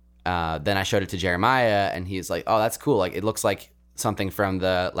then I showed it to Jeremiah, and he's like, "Oh, that's cool! Like it looks like something from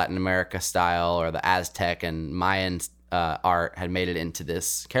the Latin America style or the Aztec and Mayan art had made it into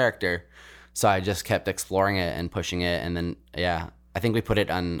this character." So I just kept exploring it and pushing it, and then I think we put it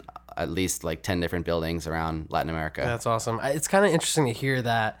on at least like 10 different buildings around Latin America. That's awesome. It's kind of interesting to hear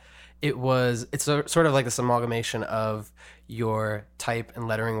that it's sort of like this amalgamation of your type and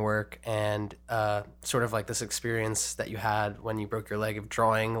lettering work and sort of like this experience that you had when you broke your leg of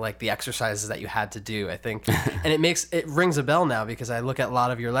drawing, like the exercises that you had to do, I think. And it rings a bell now because I look at a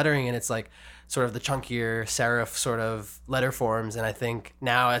lot of your lettering and it's like sort of the chunkier serif sort of letter forms. And I think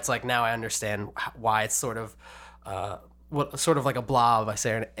now I understand why it's sort of like a blob, I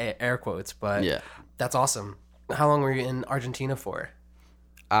say in air quotes, but Yeah. That's awesome. How long were you in Argentina for?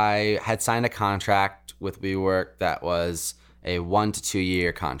 I had signed a contract with WeWork that was a 1 to 2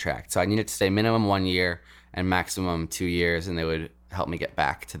 year contract. So I needed to stay minimum 1 year and maximum 2 years, and they would help me get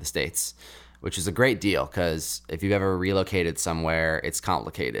back to the States, which is a great deal because if you've ever relocated somewhere, it's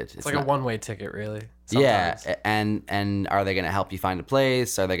complicated. It's like a one-way ticket, really. Yeah, Sometimes. and are they going to help you find a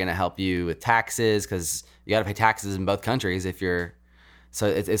place? Are they going to help you with taxes? Because you got to pay taxes in both countries if you're. So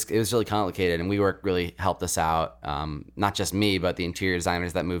it was really complicated, and WeWork really helped us out. Not just me, but the interior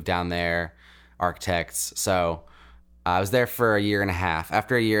designers that moved down there, architects. So I was there for a year and a half.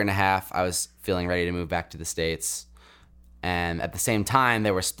 After a year and a half, I was feeling ready to move back to the States. And at the same time,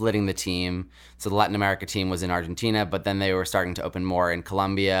 they were splitting the team. So the Latin America team was in Argentina, but then they were starting to open more in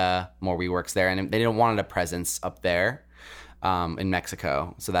Colombia, more WeWorks there. And they didn't want a presence up there in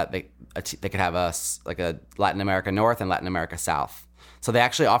Mexico so that they could have a Latin America North and Latin America South. So they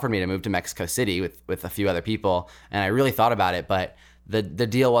actually offered me to move to Mexico City with a few other people. And I really thought about it, but the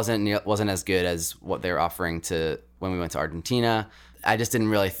deal wasn't as good as what they were offering to when we went to Argentina. I just didn't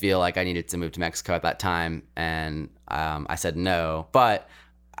really feel like I needed to move to Mexico at that time, and I said no. But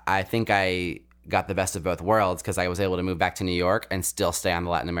I think I got the best of both worlds because I was able to move back to New York and still stay on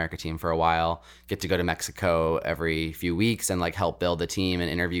the Latin America team for a while, get to go to Mexico every few weeks and like help build the team and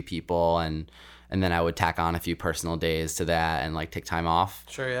interview people, and then I would tack on a few personal days to that and like take time off.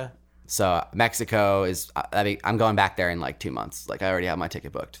 Sure, yeah. So Mexico is, I'm going back there in like 2 months. Like I already have my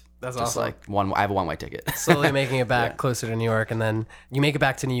ticket booked. That's Just awesome. I have a one-way ticket. Slowly making it back closer to New York, and then you make it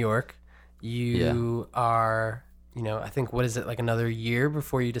back to New York. You are, I think, what is it, like another year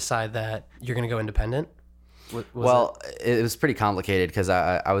before you decide that you're going to go independent? It was pretty complicated because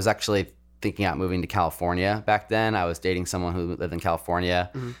I was actually thinking about moving to California back then. I was dating someone who lived in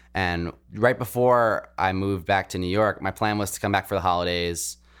California. And right before I moved back to New York, my plan was to come back for the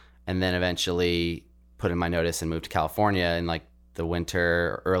holidays and then eventually put in my notice and move to California in like the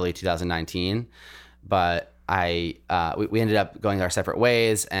winter, early 2019. But we ended up going our separate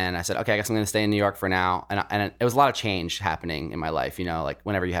ways, and I said, okay, I guess I'm going to stay in New York for now. And it was a lot of change happening in my life, you know, like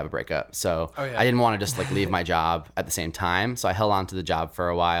whenever you have a breakup. So I didn't want to just like leave my job at the same time. So I held on to the job for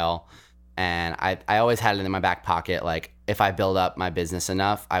a while, and I always had it in my back pocket. Like if I build up my business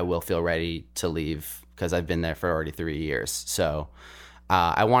enough, I will feel ready to leave because I've been there for already 3 years. So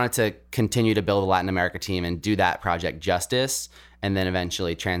I wanted to continue to build a Latin America team and do that project justice, and then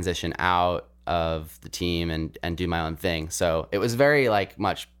eventually transition out of the team and do my own thing. So it was very like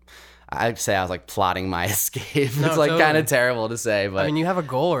much, I'd say I was like plotting my escape. No, it's like totally. kind of terrible to say, but I mean, you have a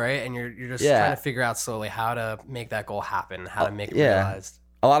goal, right? And you're just trying to figure out slowly how to make that goal happen, how to make it realized.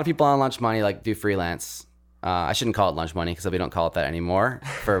 A lot of people on Lunch Money like do freelance. I shouldn't call it Lunch Money because we don't call it that anymore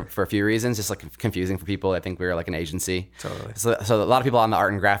for a few reasons. Just like confusing for people. I think we were like an agency. Totally. So a lot of people on the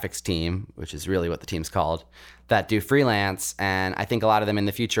art and graphics team, which is really what the team's called, that do freelance. And I think a lot of them in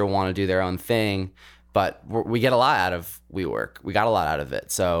the future want to do their own thing. But we get a lot out of WeWork. We got a lot out of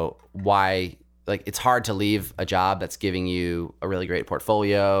it. So why, like, it's hard to leave a job that's giving you a really great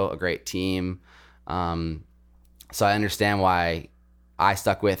portfolio, a great team. So I understand why I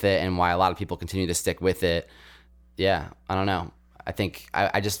stuck with it and why a lot of people continue to stick with it. Yeah, I don't know. I think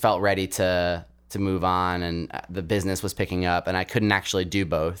I just felt ready to move on, and the business was picking up, and I couldn't actually do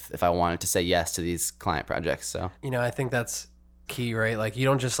both if I wanted to say yes to these client projects. So, you know, I think that's key, right? Like you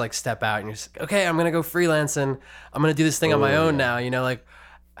don't just like step out and you're just, okay, I'm going to go freelance and I'm going to do this thing on my own now, you know, like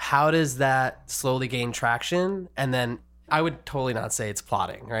how does that slowly gain traction? And then I would totally not say it's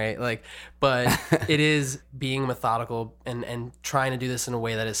plotting, right? Like, but it is being methodical and trying to do this in a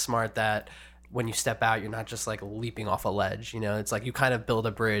way that is smart, that when you step out, you're not just like leaping off a ledge, you know, it's like you kind of build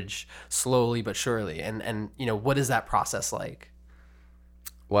a bridge slowly but surely. And you know, what is that process like?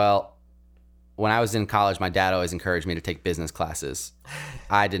 Well, when I was in college, my dad always encouraged me to take business classes.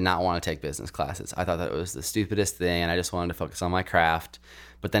 I did not want to take business classes. I thought that it was the stupidest thing, and I just wanted to focus on my craft.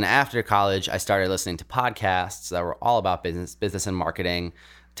 But then after college, I started listening to podcasts that were all about business and marketing,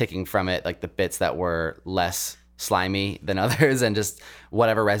 taking from it like the bits that were less slimy than others and just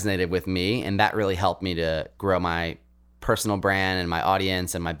whatever resonated with me. And that really helped me to grow my personal brand and my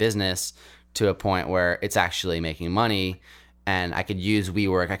audience and my business to a point where it's actually making money. And I could use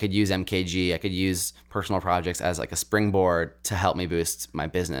WeWork, I could use MKG, I could use personal projects as like a springboard to help me boost my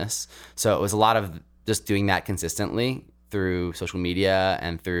business. So it was a lot of just doing that consistently through social media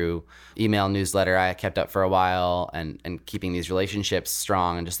and through email newsletter I kept up for a while, and keeping these relationships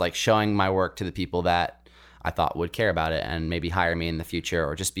strong and just like showing my work to the people that I thought would care about it and maybe hire me in the future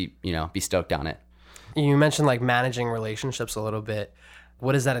or just be stoked on it. You mentioned like managing relationships a little bit.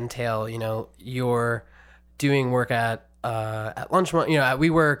 What does that entail? You know, you're doing work at lunch, you know, at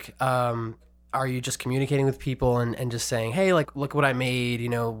WeWork. Are you just communicating with people and just saying, hey, like, look what I made, you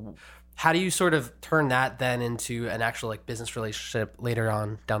know? How do you sort of turn that then into an actual like business relationship later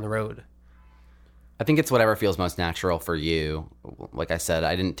on down the road? I think it's whatever feels most natural for you. Like I said,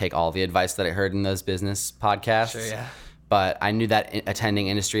 I didn't take all the advice that I heard in those business podcasts. Sure, yeah. But I knew that attending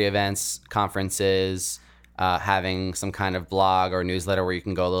industry events, conferences, having some kind of blog or newsletter where you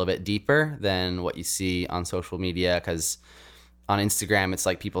can go a little bit deeper than what you see on social media, because on Instagram, it's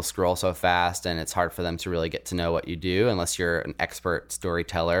like people scroll so fast and it's hard for them to really get to know what you do unless you're an expert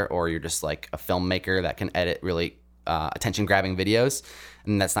storyteller or you're just like a filmmaker that can edit really attention-grabbing videos.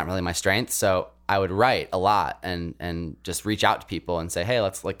 And that's not really my strength. So I would write a lot and just reach out to people and say, hey,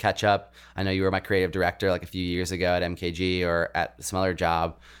 let's like catch up. I know you were my creative director like a few years ago at MKG or at some other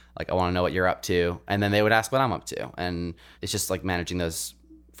job. Like, I want to know what you're up to. And then they would ask what I'm up to. And it's just like managing those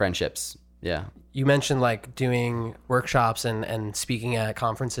friendships. Yeah. You mentioned like doing workshops and speaking at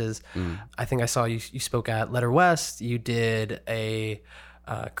conferences. I think I saw you spoke at Letter West. You did a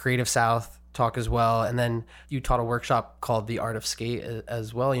Creative South talk as well. And then you taught a workshop called The Art of Skate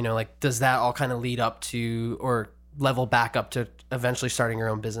as well. You know, like, does that all kind of lead up to or level back up to eventually starting your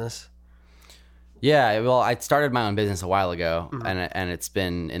own business? Yeah, well, I started my own business a while ago, and it's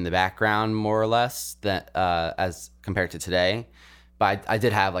been in the background more or less that as compared to today. But I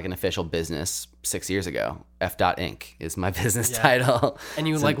did have like an official business 6 years ago. F. Inc. is my business title. And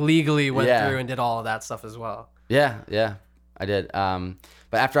you like legally went through and did all of that stuff as well. Yeah, I did.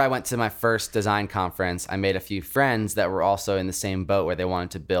 But after I went to my first design conference, I made a few friends that were also in the same boat where they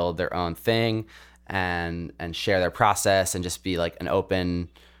wanted to build their own thing and share their process and just be like an open,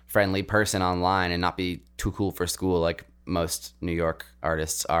 friendly person online and not be too cool for school. Like most New York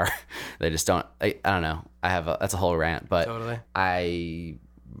artists are. They just don't. I don't know. That's a whole rant, but Totally. I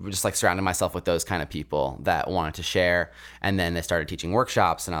just like surrounded myself with those kind of people that wanted to share. And then they started teaching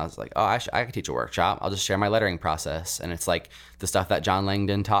workshops, and I was like, oh, I could teach a workshop. I'll just share my lettering process. And it's like the stuff that John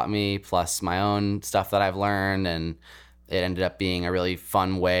Langdon taught me, plus my own stuff that I've learned. And it ended up being a really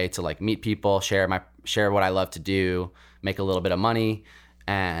fun way to like meet people, share what I love to do, make a little bit of money.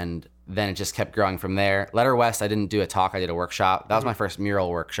 And then it just kept growing from there. Letter West, I didn't do a talk, I did a workshop. That was my first mural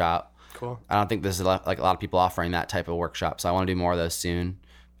workshop. Cool. I don't think there's a lot of people offering that type of workshop, so I want to do more of those soon.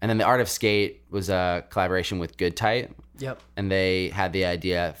 And then the Art of Skate was a collaboration with Good Tight. Yep. And they had the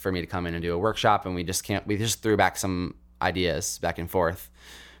idea for me to come in and do a workshop, and we just threw back some ideas back and forth.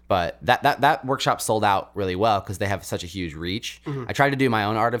 But that workshop sold out really well because they have such a huge reach. Mm-hmm. I tried to do my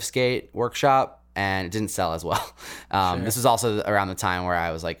own Art of Skate workshop, and it didn't sell as well. Sure. This was also around the time where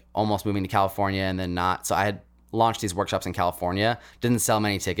I was like almost moving to California and then not. So I had launched these workshops in California, didn't sell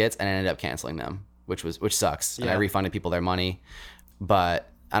many tickets, and ended up canceling them, which sucks. Yeah. And I refunded people their money, but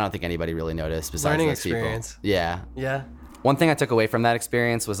I don't think anybody really noticed besides learning those experience. People. Yeah. Yeah. One thing I took away from that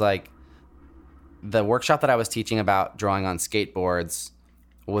experience was like the workshop that I was teaching about drawing on skateboards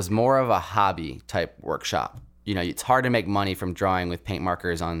was more of a hobby type workshop. You know, it's hard to make money from drawing with paint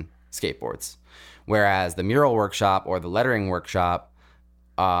markers on skateboards. Whereas the mural workshop or the lettering workshop,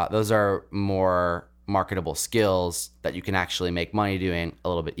 those are more marketable skills that you can actually make money doing a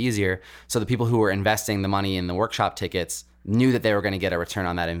little bit easier. So the people who were investing the money in the workshop tickets knew that they were going to get a return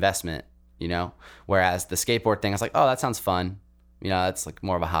on that investment, you know? Whereas the skateboard thing, I was like, oh, that sounds fun. You know, that's like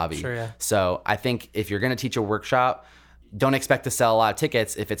more of a hobby. Sure, yeah. So I think if you're going to teach a workshop, don't expect to sell a lot of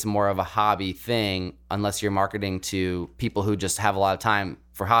tickets if it's more of a hobby thing, unless you're marketing to people who just have a lot of time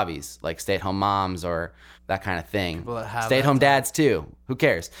for hobbies, like stay-at-home moms or that kind of thing. Stay-at-home dads too. Who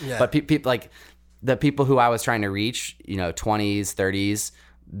cares? Yeah. But people like the people who I was trying to reach, you know, 20s, 30s,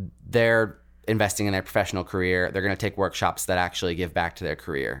 they're investing in their professional career. They're going to take workshops that actually give back to their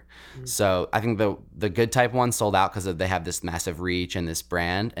career. Mm-hmm. So I think the Good Type one sold out because they have this massive reach and this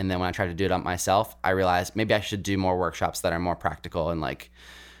brand. And then when I tried to do it up myself, I realized maybe I should do more workshops that are more practical and like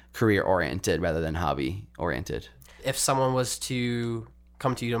career oriented rather than hobby oriented. If someone was to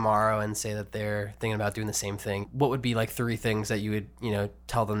come to you tomorrow and say that they're thinking about doing the same thing, what would be like 3 things that you would, you know,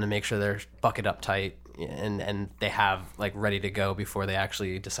 tell them to make sure they're bucketed up tight and they have like ready to go before they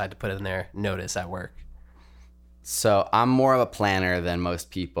actually decide to put in their notice at work? So I'm more of a planner than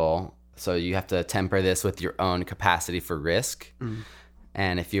most people. So you have to temper this with your own capacity for risk. Mm.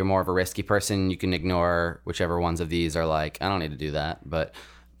 And if you're more of a risky person, you can ignore whichever ones of these are like, I don't need to do that. But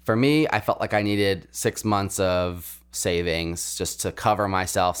for me, I felt like I needed 6 months of savings just to cover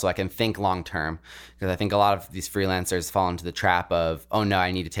myself so I can think long term, because I think a lot of these freelancers fall into the trap of, oh no,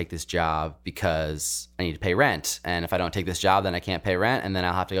 I need to take this job because I need to pay rent, and if I don't take this job then I can't pay rent, and then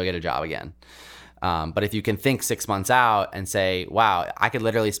I'll have to go get a job again. But if you can think 6 months out and say, wow, I could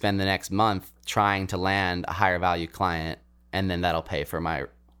literally spend the next month trying to land a higher value client, and then that'll pay for my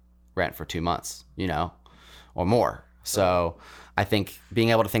rent for 2 months, you know, or more. So I think being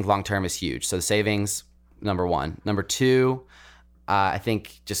able to think long term is huge. So the savings, number 1. Number 2, I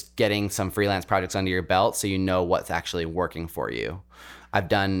think just getting some freelance projects under your belt so you know what's actually working for you. I've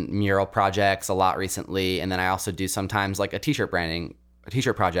done mural projects a lot recently, and then I also do sometimes like a t-shirt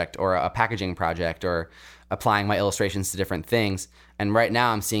project or a packaging project, or applying my illustrations to different things. And right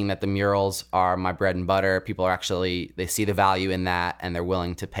now I'm seeing that the murals are my bread and butter. People are actually, they see the value in that and they're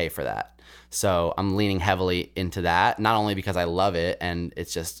willing to pay for that. So I'm leaning heavily into that, not only because I love it and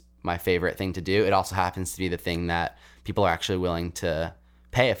it's just my favorite thing to do, it also happens to be the thing that people are actually willing to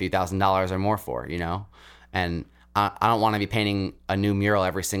pay a few $1,000s or more for, you know? And I don't want to be painting a new mural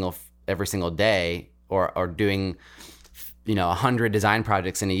every single day or doing, you know, 100 design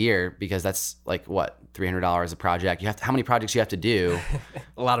projects in a year, because that's like what, $300 a project. How many projects you have to do?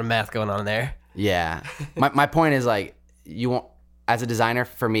 A lot of math going on there. Yeah. My point is like, as a designer,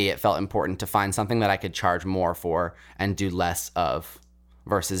 for me, it felt important to find something that I could charge more for and do less of.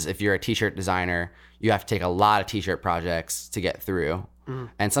 Versus if you're a t-shirt designer, you have to take a lot of t-shirt projects to get through. Mm.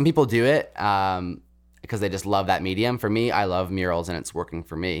 And some people do it because they just love that medium. For me, I love murals and it's working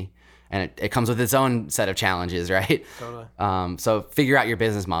for me. And it comes with its own set of challenges, right? Totally. So figure out your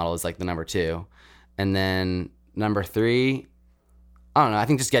business model is like the number 2. And then number 3, I don't know, I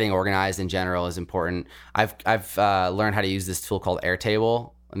think just getting organized in general is important. I've learned how to use this tool called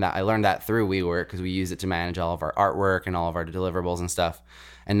Airtable. And I learned that through WeWork because we use it to manage all of our artwork and all of our deliverables and stuff.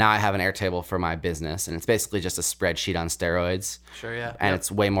 And now I have an Airtable for my business, and it's basically just a spreadsheet on steroids. Sure, yeah. And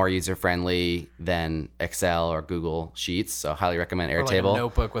it's way more user-friendly than Excel or Google Sheets, so highly recommend Or Airtable. like a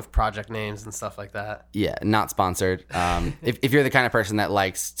notebook with project names and stuff like that. Yeah, not sponsored. If you're the kind of person that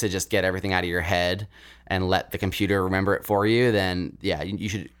likes to just get everything out of your head and let the computer remember it for you, then yeah, you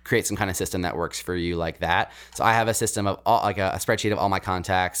should create some kind of system that works for you like that. So I have a system of all, like a spreadsheet of all my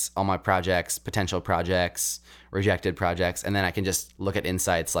contacts, all my projects, potential projects, rejected projects, and then I can just look at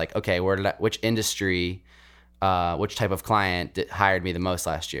insights like, okay, which industry, which type of client hired me the most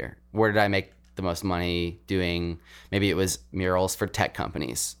last year? Where did I make the most money doing? Maybe it was murals for tech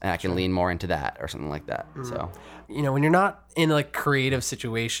companies, and I can lean more into that or something like that. So, When you're not in a creative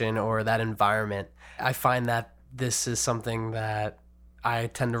situation or that environment, I find that this is something that I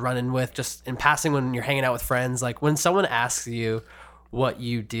tend to run in with just in passing when you're hanging out with friends. Like when someone asks you what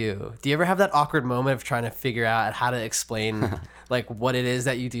you do you ever have that awkward moment of trying to figure out how to explain like what it is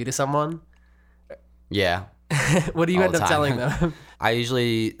that you do to someone? Yeah. What do you All end the up telling time. them? I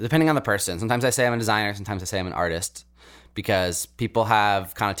usually, depending on the person, sometimes I say I'm a designer, sometimes I say I'm an artist, because people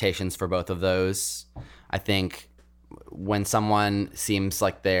have connotations for both of those. I think when someone seems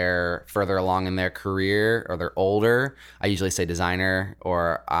like they're further along in their career or they're older, I usually say designer,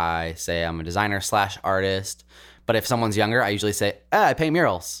 or I say I'm a designer/artist. But if someone's younger, I usually say, I paint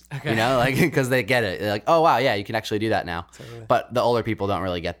murals, like, because they get it. They're like, oh, wow, yeah, you can actually do that now. Totally. But the older people don't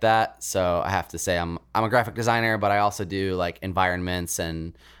really get that. So I have to say I'm a graphic designer, but I also do like environments,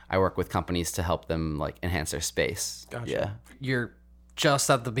 and I work with companies to help them like enhance their space. Gotcha. Yeah. You're just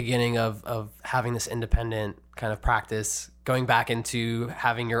at the beginning of having this independent kind of practice, going back into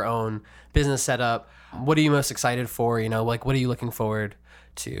having your own business set up. What are you most excited for? Like what are you looking forward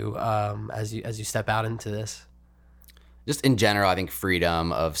to as you step out into this? Just in general, I think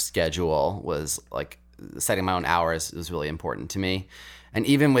freedom of schedule was like setting my own hours was really important to me. And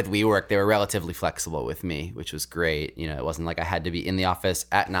even with WeWork, they were relatively flexible with me, which was great. It wasn't like I had to be in the office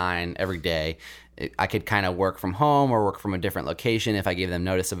at 9 every day. I could kind of work from home or work from a different location if I gave them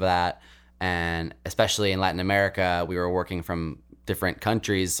notice of that. And especially in Latin America, we were working from different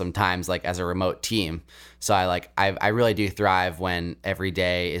countries sometimes, like as a remote team. So I really do thrive when every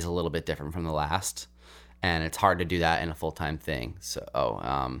day is a little bit different from the last. And it's hard to do that in a full-time thing.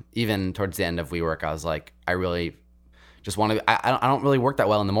 So even towards the end of WeWork, I was like, I really just want to. I don't really work that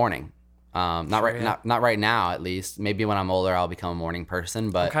well in the morning. Not right now, at least. Maybe when I'm older, I'll become a morning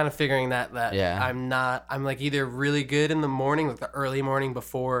person. But I'm kind of figuring that yeah. I'm like either really good in the morning, like the early morning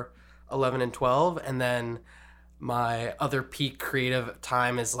before 11 and 12, and then my other peak creative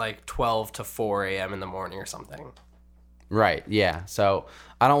time is like 12 to 4 a.m. in the morning or something. Right, yeah. So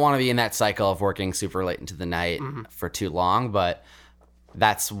I don't want to be in that cycle of working super late into the night for too long, but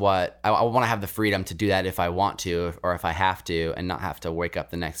that's what I want to have the freedom to do that if I want to or if I have to, and not have to wake up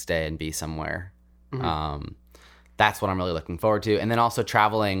the next day and be somewhere. That's what I'm really looking forward to. And then also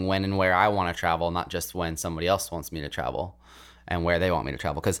traveling when and where I want to travel, not just when somebody else wants me to travel and where they want me to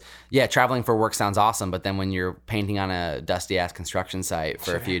travel. Because, yeah, traveling for work sounds awesome, but then when you're painting on a dusty-ass construction site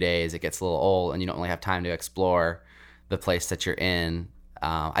for a few days, it gets a little old and you don't really have time to explore the place that you're in.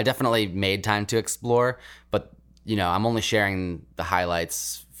 I definitely made time to explore, but I'm only sharing the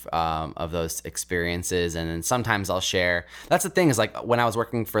highlights of those experiences, and then sometimes I'll share. That's the thing, is like when I was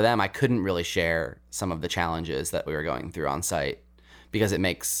working for them, I couldn't really share some of the challenges that we were going through on site because it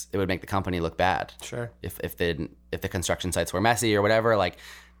would make the company look bad. Sure. If the construction sites were messy or whatever, like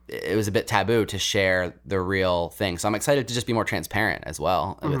it was a bit taboo to share the real thing. So I'm excited to just be more transparent as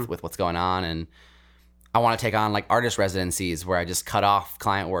well with what's going on. And I want to take on like artist residencies where I just cut off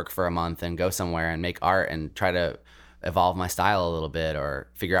client work for a month and go somewhere and make art and try to evolve my style a little bit or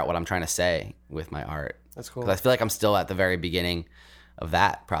figure out what I'm trying to say with my art. That's cool. 'Cause I feel like I'm still at the very beginning of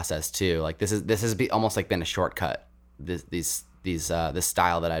that process too. Like this has almost like been a shortcut. This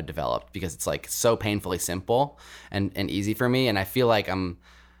style that I've developed because it's like so painfully simple and easy for me. And I feel like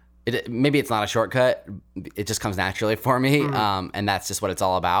maybe it's not a shortcut. It just comes naturally for me. And that's just what it's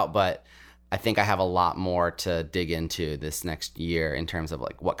all about. But I think I have a lot more to dig into this next year in terms of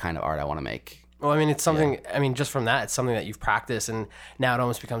like what kind of art I want to make. Well, I mean, it's something, just from that, it's something that you've practiced and now it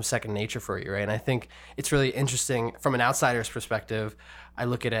almost becomes second nature for you, right? And I think it's really interesting from an outsider's perspective. I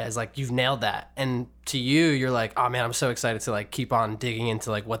look at it as like, you've nailed that. And to you, you're like, oh man, I'm so excited to like keep on digging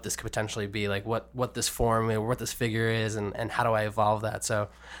into like what this could potentially be, like what this form, what this figure is, and how do I evolve that? So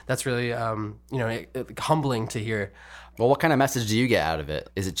that's really, humbling to hear. Well, what kind of message do you get out of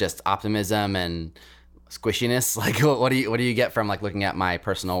it? Is it just optimism and squishiness? Like, what do you get from like looking at my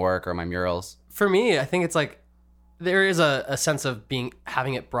personal work or my murals? For me, I think it's like there is a sense of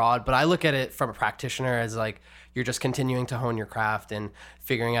having it broad, but I look at it from a practitioner as like you're just continuing to hone your craft and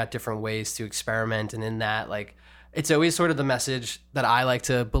figuring out different ways to experiment. And in that, like, it's always sort of the message that I like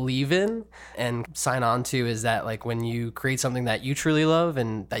to believe in and sign on to, is that like when you create something that you truly love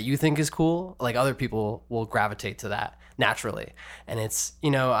and that you think is cool, like other people will gravitate to that naturally. And it's,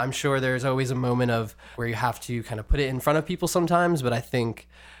 you know, I'm sure there's always a moment of where you have to kind of put it in front of people sometimes, but I think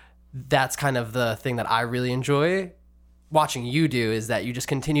that's kind of the thing that I really enjoy watching you do, is that you just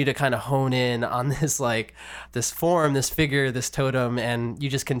continue to kind of hone in on this, like this form, this figure, this totem, and you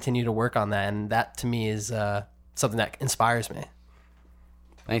just continue to work on that. And that to me is something that inspires me.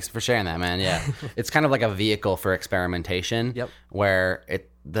 Thanks for sharing that, man. Yeah. It's kind of like a vehicle for experimentation. Yep. Where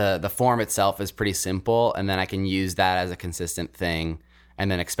the form itself is pretty simple, and then I can use that as a consistent thing and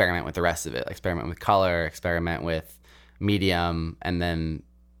then experiment with the rest of it. Experiment with color, experiment with medium, and then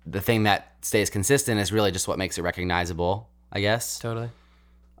the thing that stays consistent is really just what makes it recognizable, I guess. Totally.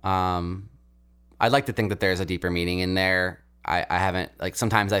 I'd like to think that there's a deeper meaning in there. I haven't, like,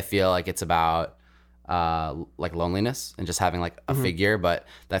 sometimes I feel like it's about like loneliness and just having like a figure, but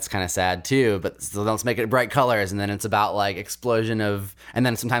that's kind of sad too. But so let's make it bright colors, and then it's about like explosion of, and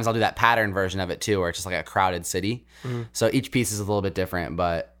then sometimes I'll do that pattern version of it too, where it's just like a crowded city. So each piece is a little bit different,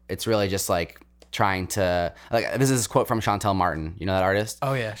 but it's really just like trying to, like, this is a quote from Chantel Martin. You know that artist?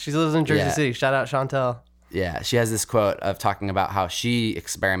 Oh yeah, she lives in Jersey City. Shout out Chantel. Yeah, she has this quote of talking about how she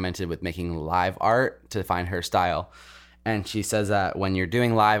experimented with making live art to find her style. And she says that when you're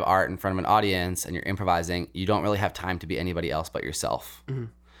doing live art in front of an audience and you're improvising, you don't really have time to be anybody else but yourself. And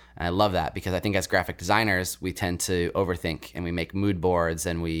I love that, because I think as graphic designers, we tend to overthink, and we make mood boards,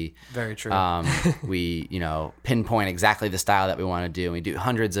 and we Very true. we, you know, pinpoint exactly the style that we want to do. And we do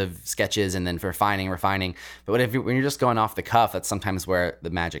hundreds of sketches and then refining. But when you're just going off the cuff, that's sometimes where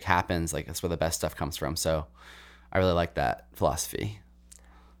the magic happens. Like, that's where the best stuff comes from. So I really like that philosophy.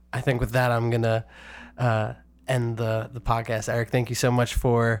 I think with that, I'm gonna end the podcast. Eric, thank you so much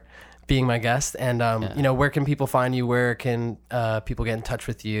for being my guest. And you know, where can people find you? Where can people get in touch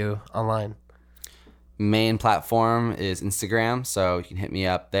with you online? Main platform is Instagram, so you can hit me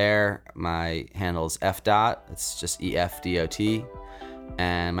up there. My handle is FDOT. It's just EFDOT.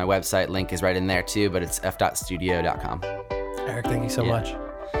 And my website link is right in there too, but it's f.studio.com. Eric, thank you so much.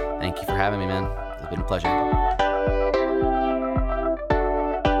 Thank you for having me, man. It's been a pleasure.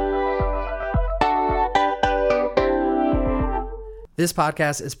 This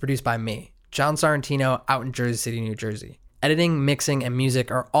podcast is produced by me, John Sarantino, out in Jersey City, New Jersey. Editing, mixing, and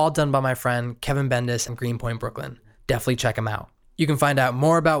music are all done by my friend Kevin Bendis in Greenpoint, Brooklyn. Definitely check him out. You can find out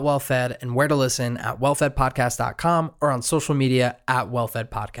more about WellFed and where to listen at wellfedpodcast.com or on social media at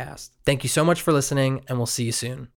WellFedPodcast. Thank you so much for listening, and we'll see you soon.